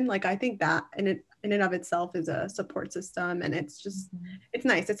discussion, like I think that in and of itself is a support system, and it's just it's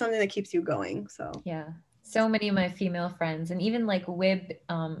nice. It's something that keeps you going. So yeah. So many of my female friends, and even like Wib,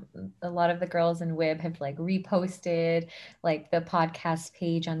 a lot of the girls in Wib have like reposted like the podcast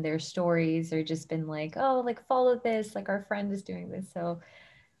page on their stories, or just been like, oh, like follow this, like our friend is doing this. So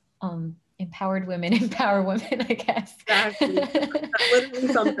empowered women empower women, I guess. exactly. That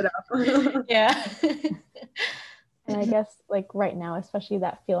literally sums it up. Yeah. And I guess like right now, especially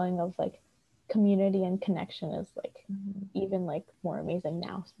that feeling of like community and connection is like even like more amazing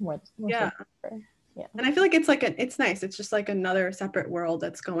now, more Yeah. so than ever. Yeah. And I feel like it's like it's nice. It's just like another separate world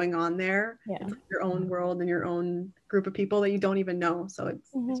that's going on there. Yeah. It's like your own world and your own group of people that you don't even know. So it's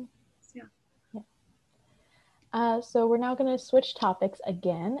so we're now going to switch topics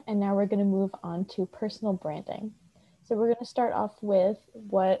again, and now we're going to move on to personal branding. So we're going to start off with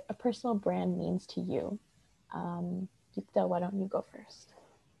what a personal brand means to you. Deepta, why don't you go first?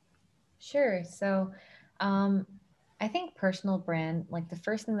 Sure. So I think personal brand, like the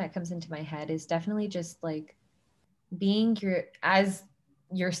first thing that comes into my head is definitely just like being as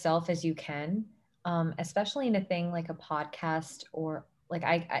yourself as you can, especially in a thing like a podcast, or like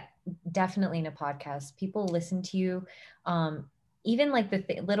I definitely in a podcast, people listen to you. Even like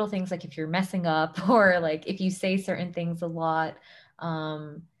the little things, like if you're messing up or like if you say certain things a lot,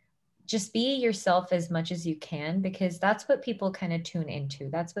 just be yourself as much as you can, because that's what people kind of tune into.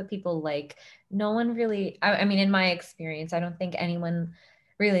 That's what people like. No one really, I mean, in my experience, I don't think anyone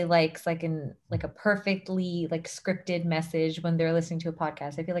really likes like a perfectly like scripted message when they're listening to a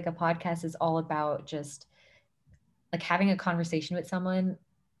podcast. I feel like a podcast is all about just like having a conversation with someone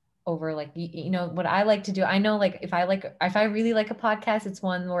over like you know what I like to do. I know like if I really like a podcast, it's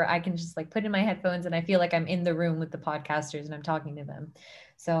one where I can just like put in my headphones and I feel like I'm in the room with the podcasters and I'm talking to them.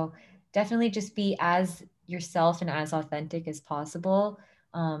 So definitely just be as yourself and as authentic as possible.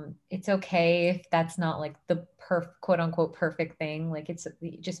 It's okay if that's not like the quote unquote perfect thing. Like it's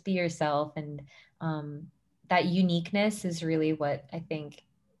just be yourself, and that uniqueness is really what I think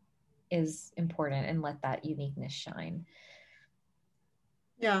is important, and let that uniqueness shine.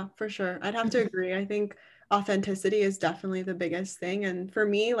 Yeah, for sure. I'd have to agree. I think authenticity is definitely the biggest thing. And for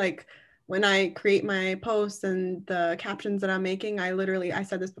me, like when I create my posts and the captions that I'm making, I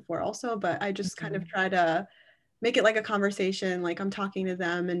said this before also, but I just kind of try to make it like a conversation, like I'm talking to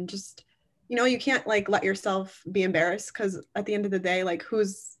them, and just, you know, you can't like let yourself be embarrassed, because at the end of the day, like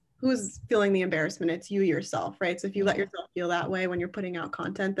who's feeling the embarrassment? It's you yourself, right? So if you let yourself feel that way when you're putting out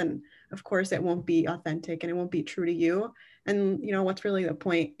content, then of course it won't be authentic and it won't be true to you. And, you know, what's really the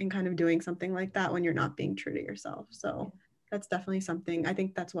point in kind of doing something like that when you're not being true to yourself? So that's definitely something, I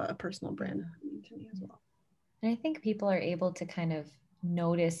think that's what a personal brand means to me as well. And I think people are able to kind of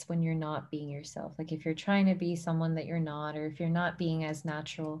notice when you're not being yourself. Like if you're trying to be someone that you're not, or if you're not being as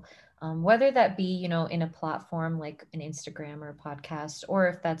natural, whether that be, you know, in a platform like an Instagram or a podcast, or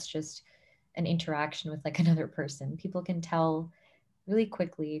if that's just an interaction with like another person, people can tell really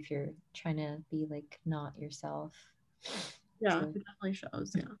quickly if you're trying to be like not yourself. Yeah, So, it definitely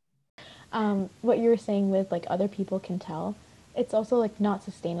shows. Yeah. What you were saying with like other people can tell, it's also like not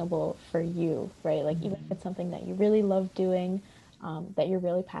sustainable for you, right? Like even if it's something that you really love doing, that you're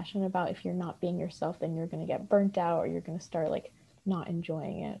really passionate about, if you're not being yourself, then you're going to get burnt out or you're going to start like not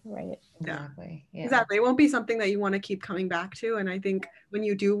enjoying it, right? exactly. Yeah. Exactly. It won't be something that you want to keep coming back to. And I think when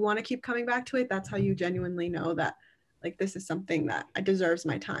you do want to keep coming back to it, that's how you genuinely know that like this is something that deserves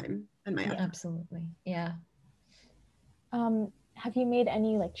my time and my effort. Absolutely. Yeah. Have you made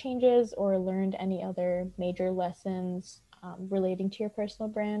any like changes or learned any other major lessons relating to your personal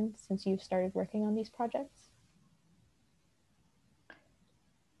brand since you've started working on these projects?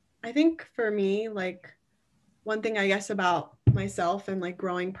 I think for me, like one thing I guess about myself and like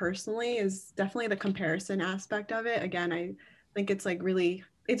growing personally is definitely the comparison aspect of it. Again, I think it's like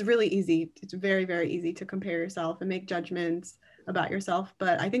it's really easy. It's very, very easy to compare yourself and make judgments about yourself.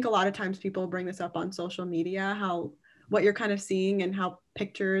 But I think a lot of times people bring this up on social media, how what you're kind of seeing and how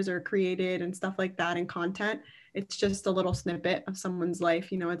pictures are created and stuff like that and content. It's just a little snippet of someone's life.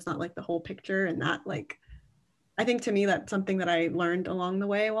 You know, it's not like the whole picture, and that like I think to me that's something that I learned along the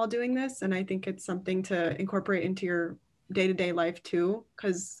way while doing this. And I think it's something to incorporate into your day-to-day life too,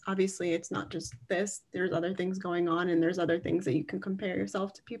 because obviously it's not just this, there's other things going on and there's other things that you can compare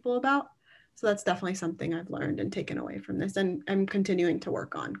yourself to people about. So that's definitely something I've learned and taken away from this, and I'm continuing to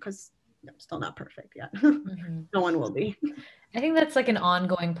work on, because I'm still not perfect yet. No one will be. I think that's like an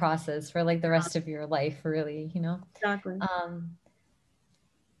ongoing process for like the rest of your life, really, you know? Exactly.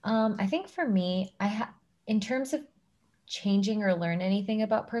 I think for me, in terms of changing or learn anything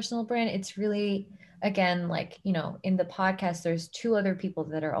about personal brand, it's really, again, like, you know, in the podcast, there's two other people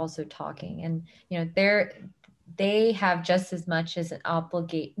that are also talking, and, you know, they have just as much as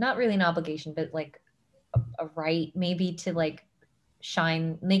not really an obligation, but like a right maybe to like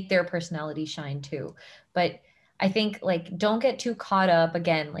make their personality shine too. But I think like don't get too caught up,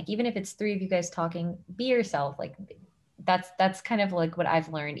 again, like even if it's three of you guys talking, be yourself. Like that's kind of like what I've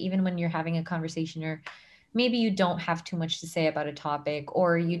learned, even when you're having a conversation, or maybe you don't have too much to say about a topic,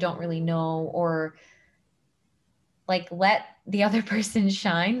 or you don't really know, or like let the other person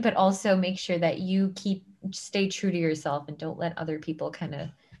shine, but also make sure that you stay true to yourself and don't let other people kind of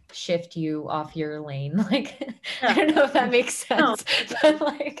shift you off your lane. Like, Yeah. I don't know if that makes sense, but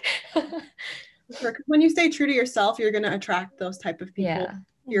like, sure. When you stay true to yourself, you're going to attract those type of people. yeah,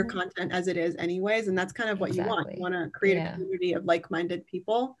 Your content as it is anyways, and that's kind of what you want to create a community of like-minded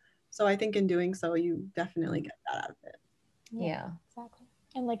people. So I think in doing so you definitely get that out of it. Yeah, exactly.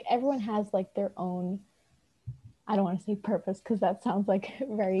 And like everyone has like their own, I don't want to say purpose because that sounds like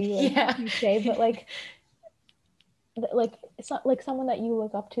very like cliche, but like it's not like someone that you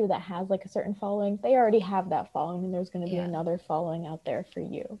look up to that has like a certain following, they already have that following, and there's going to be another following out there for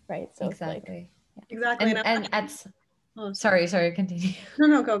you, right? So exactly. It's like, Exactly. And sorry, continue.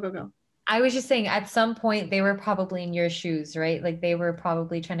 No, go. I was just saying, at some point they were probably in your shoes, right? Like they were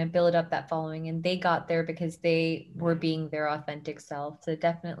probably trying to build up that following, and they got there because they were being their authentic self. So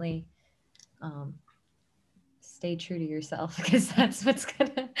definitely stay true to yourself, because that's what's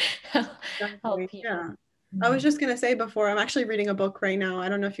gonna help people. Yeah. I was just going to say before, I'm actually reading a book right now. I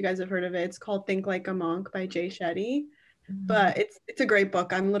don't know if you guys have heard of it. It's called Think Like a Monk by Jay Shetty. But it's a great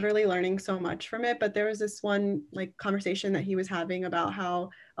book. I'm literally learning so much from it. But there was this one like conversation that he was having about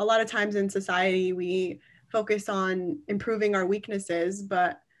how a lot of times in society we focus on improving our weaknesses,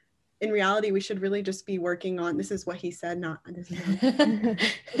 but in reality we should really just be working on, this is what he said, not this is we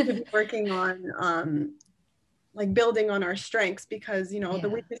should be working on like building on our strengths, because you know the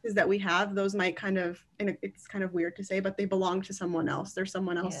weaknesses that we have, those might kind of, and it's kind of weird to say, but they belong to someone else. They're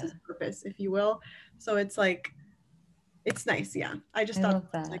someone else's purpose, if you will. So it's like, it's nice. Yeah. I just thought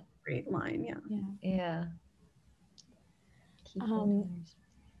that was like a great line. Yeah.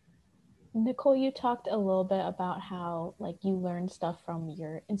 Nicole, you talked a little bit about how like you learned stuff from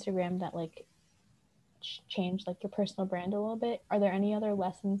your Instagram that like changed like your personal brand a little bit. Are there any other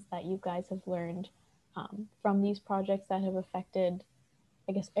lessons that you guys have learned from these projects that have affected,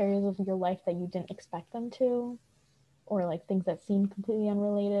 I guess, areas of your life that you didn't expect them to, or like things that seem completely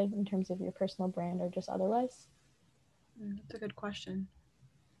unrelated in terms of your personal brand or just otherwise? That's a good question.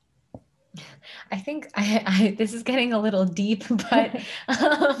 I think I this is getting a little deep, but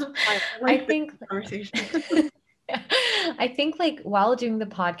I I like this think conversation. I think like while doing the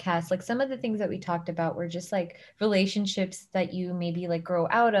podcast, like some of the things that we talked about were just like relationships that you maybe like grow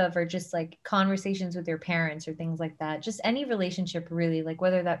out of, or just like conversations with your parents or things like that. Just any relationship really, like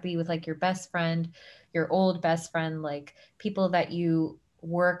whether that be with like your best friend, your old best friend, like people that you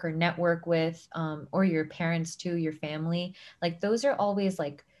work or network with, or your parents too, your family. Like those are always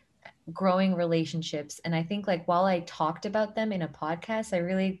like growing relationships. And I think like while I talked about them in a podcast, I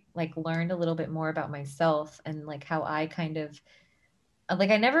really like learned a little bit more about myself and like how I kind of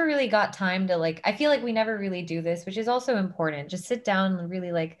like I never really got time to like I feel like we never really do this, which is also important. Just sit down and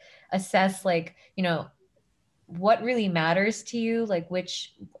really like assess like, you know, what really matters to you, like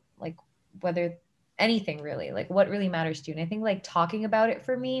which like whether anything really, like what really matters to you. And I think like talking about it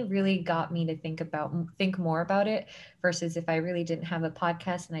for me really got me to think more about it, versus if I really didn't have a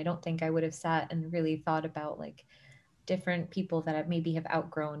podcast. And I don't think I would have sat and really thought about like different people that I maybe have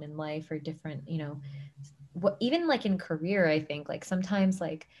outgrown in life, or different, you know, what even like in career. I think like sometimes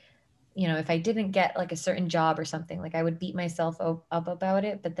like, you know, if I didn't get like a certain job or something, like I would beat myself up about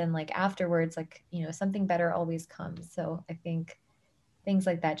it. But then like afterwards, like, you know, something better always comes. So I think things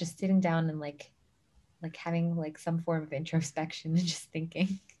like that, just sitting down and like having like some form of introspection and just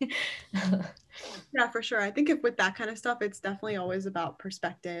thinking. Yeah, for sure. I think if with that kind of stuff, it's definitely always about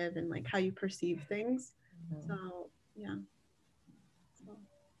perspective and like how you perceive things. So yeah. So.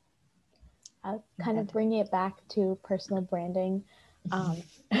 I'll kind of bring it back to personal branding. Um,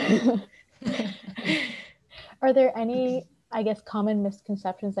 are there any, I guess, common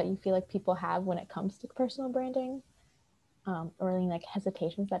misconceptions that you feel like people have when it comes to personal branding, or any like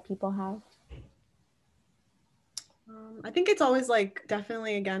hesitations that people have? I think it's always like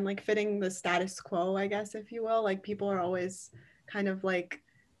definitely again like fitting the status quo, I guess, if you will. Like people are always kind of like,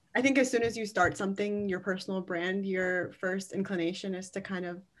 I think as soon as you start something, your personal brand, your first inclination is to kind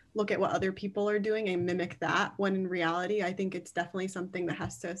of look at what other people are doing and mimic that. When in reality, I think it's definitely something that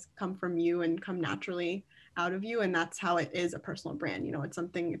has to come from you and come naturally out of you. And that's how it is a personal brand. You know, it's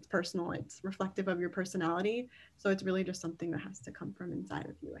something, it's personal, it's reflective of your personality. So it's really just something that has to come from inside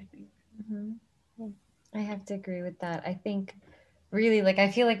of you, I think. Mhm. I have to agree with that. I think really like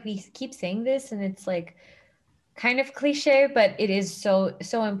I feel like we keep saying this and it's like kind of cliche, but it is so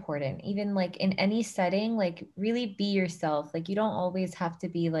important. Even like in any setting, like really be yourself. Like you don't always have to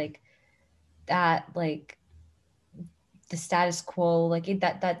be like that, like the status quo, like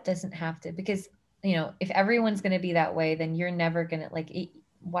that doesn't have to, because you know, if everyone's going to be that way, then you're never going to like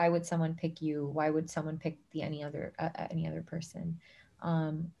why would someone pick you? Why would someone pick the any other person?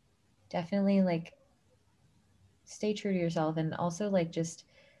 Um Definitely like stay true to yourself, and also like just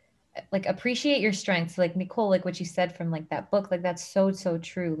like appreciate your strengths, like Nicole, like what you said from like that book, like that's so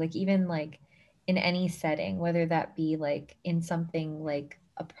true. Like even like in any setting, whether that be like in something like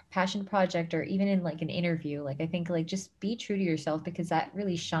a passion project, or even in like an interview, like I think like just be true to yourself, because that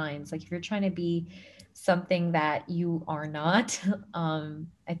really shines. Like if you're trying to be something that you are not,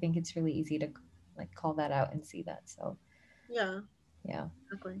 I think it's really easy to like call that out and see that. So Yeah, yeah.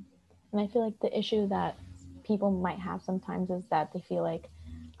 exactly. And I feel like the issue that people might have sometimes is that they feel like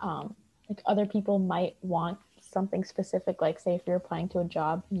other people might want something specific. Like, say, if you're applying to a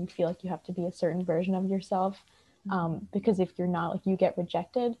job, you feel like you have to be a certain version of yourself, because if you're not, like, you get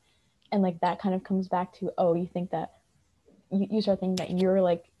rejected, and like that kind of comes back to, oh, you think that you start thinking that you're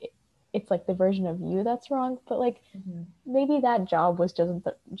like it's like the version of you that's wrong, but like Mm-hmm. maybe that job was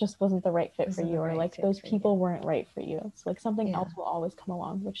just wasn't the right fit for Wasn't you, the or right like fit those for you. people weren't right for you, so like something Yeah. else will always come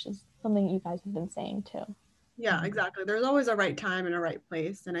along, which is something you guys have been saying too. Yeah, exactly. There's always a right time and a right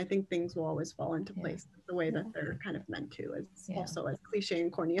place. And I think things will always fall into Yeah. place the way that they're kind of meant to. As Yeah. also as cliche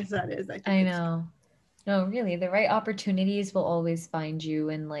and corny as that is, I think I it's know. No, really, the right opportunities will always find you,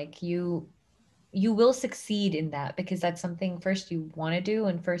 and like you will succeed in that, because that's something first you want to do,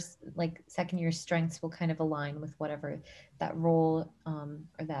 and first like second your strengths will kind of align with whatever that role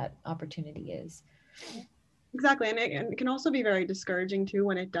or that opportunity is. exactly. And it can also be very discouraging too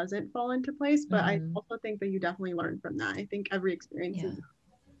when it doesn't fall into place. But I Mhm. also think that you definitely learn from that. I think every experience Yeah. is a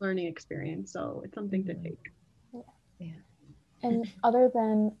learning experience. So it's something to Mhm. take. Yeah. And other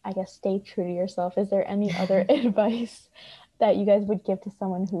than, I guess, stay true to yourself, is there any other advice that you guys would give to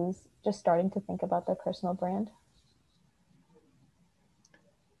someone who's just starting to think about their personal brand?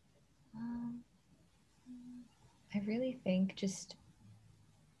 Um, I really think just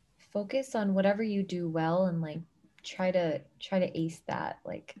focus on whatever you do well, and like try to ace that,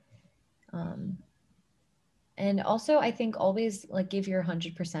 like um and also I think always like give your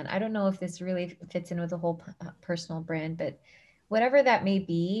 100%. I don't know if this really fits in with the whole personal brand, but whatever that may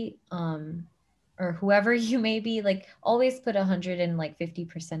be, or whoever you may be, like always put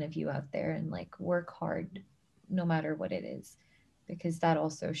 150% of you out there and like work hard no matter what it is, because that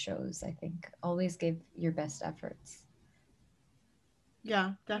also shows, I think. Always give your best efforts.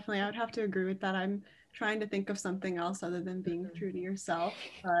 Yeah, definitely. I would have to agree with that. I'm trying to think of something else other than being true to yourself.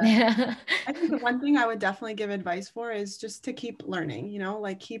 But Yeah. I think the one thing I would definitely give advice for is just to keep learning,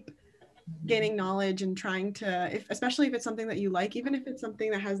 like keep gaining knowledge and trying to, especially if it's something that you like, even if it's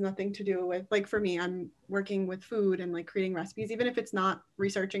something that has nothing to do with, like for me, I'm working with food and like creating recipes. Even if it's not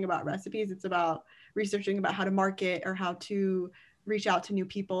researching about recipes, it's about researching about how to market or how to reach out to new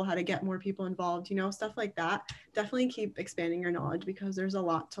people, how to get more people involved, stuff like that. Definitely keep expanding your knowledge because there's a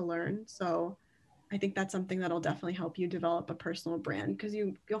lot to learn. So I think that's something that'll definitely help you develop a personal brand, because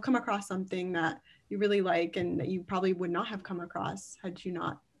you'll come across something that you really like and that you probably would not have come across had you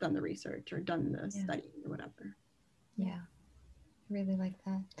not done the research or done the study or whatever. Yeah, really like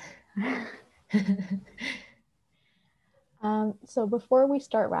that. So before we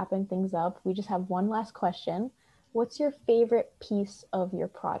start wrapping things up, we just have one last question. What's your favorite piece of your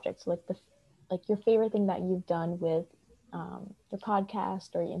project? So like your favorite thing that you've done with your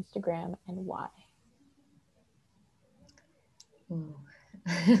podcast or your Instagram, and why?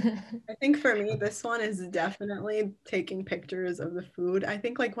 I think for me, this one is definitely taking pictures of the food. I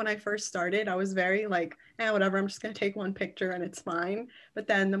think like when I first started, I was very like, whatever, I'm just going to take one picture and it's fine. But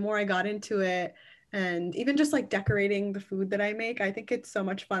then the more I got into it, and even just like decorating the food that I make, I think it's so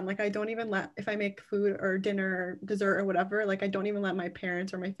much fun. Like I don't even if I make food or dinner or dessert or whatever, like I don't even let my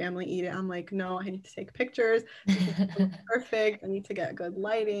parents or my family eat it. I'm like, no, I need to take pictures. Perfect. I need to get good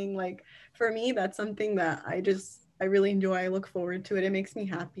lighting. Like for me, that's something that I really enjoy. I look forward to it. It makes me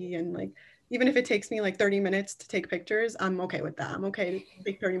happy. And like, even if it takes me like 30 minutes to take pictures, I'm okay with that. I'm okay to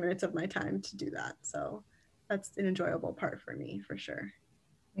take 30 minutes of my time to do that. So that's an enjoyable part for me, for sure.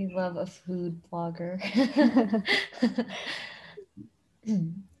 We love a food blogger.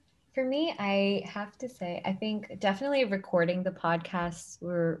 For me, I have to say, I think definitely recording the podcasts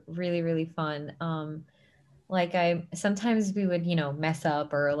were really, really fun. Like sometimes we would, mess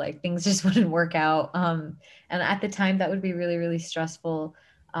up or like things just wouldn't work out. And at the time that would be really, really stressful.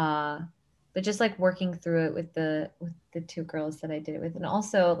 But just like working through it with the two girls that I did it with. And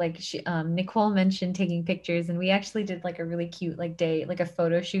also like Nicole mentioned taking pictures, and we actually did like a really cute like day, like a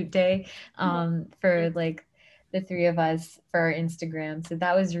photo shoot day for like the three of us for our Instagram. So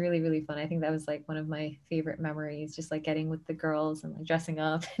that was really, really fun. I think that was like one of my favorite memories, just like getting with the girls and like dressing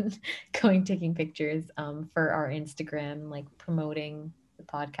up and going taking pictures for our Instagram, like promoting the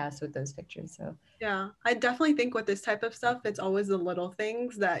podcast with those pictures. So yeah, I definitely think with this type of stuff, it's always the little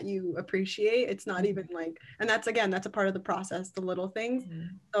things that you appreciate. It's not even like, and that's a part of the process, the little things.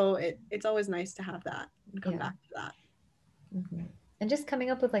 So it's always nice to have that and come back to that. And just coming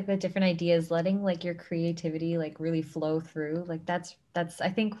up with like the different ideas, letting like your creativity like really flow through, like that's I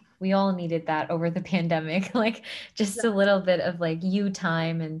think we all needed that over the pandemic. Like just a little bit of like you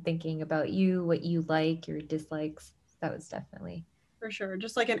time and thinking about you, what you like, your dislikes. That was definitely for sure,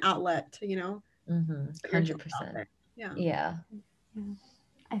 just like an outlet to 100%. Yeah.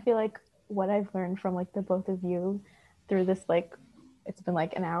 I feel like what I've learned from like the both of you through this, like it's been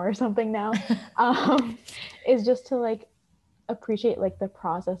like an hour or something now, is just to like appreciate like the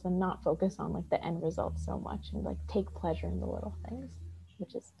process and not focus on like the end result so much, and like take pleasure in the little things,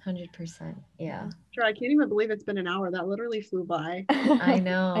 which is 100%. Yeah. Sure, I can't even believe it's been an hour. That literally flew by. I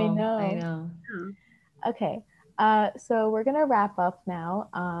know. Yeah. Okay. So we're gonna wrap up now,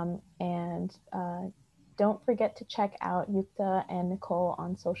 and don't forget to check out Yukta and Nicole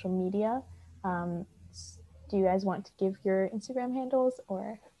on social media. Do you guys want to give your Instagram handles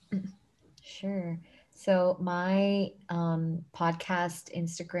or? Sure. So my podcast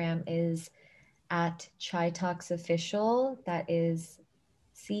Instagram is at Chai Talks Official. That is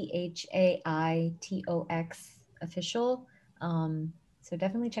CHAITOX Official. So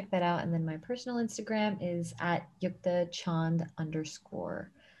definitely check that out. And then my personal Instagram is at Yukta Chand _.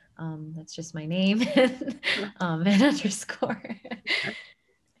 That's just my name and underscore.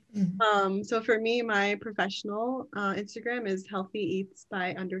 So for me, my professional Instagram is Healthy Eats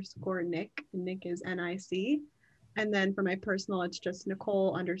by _Nick. Nick is NIC. And then for my personal, it's just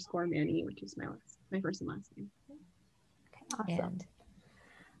Nicole _Manny, which is my first and last name. Okay, awesome.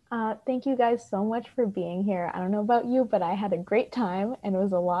 Thank you guys so much for being here. I don't know about you, but I had a great time, and it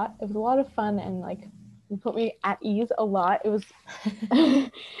was a lot of fun, and like you put me at ease a lot. It was,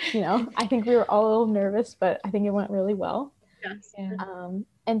 I think we were all a little nervous, but I think it went really well. Yes.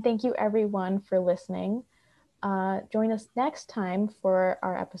 And thank you everyone for listening. Join us next time for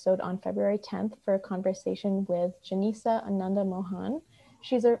our episode on February 10th for a conversation with Janisa Ananda Mohan.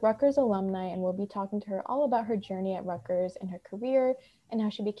 She's a Rutgers alumni, and we'll be talking to her all about her journey at Rutgers and her career and how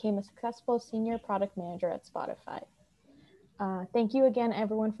she became a successful senior product manager at Spotify. Thank you again,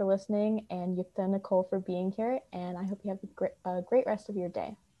 everyone, for listening, and Yukta and Nicole for being here, and I hope you have a great rest of your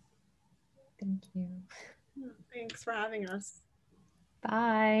day. Thank you. Thanks for having us.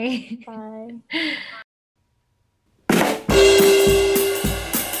 Bye. Bye.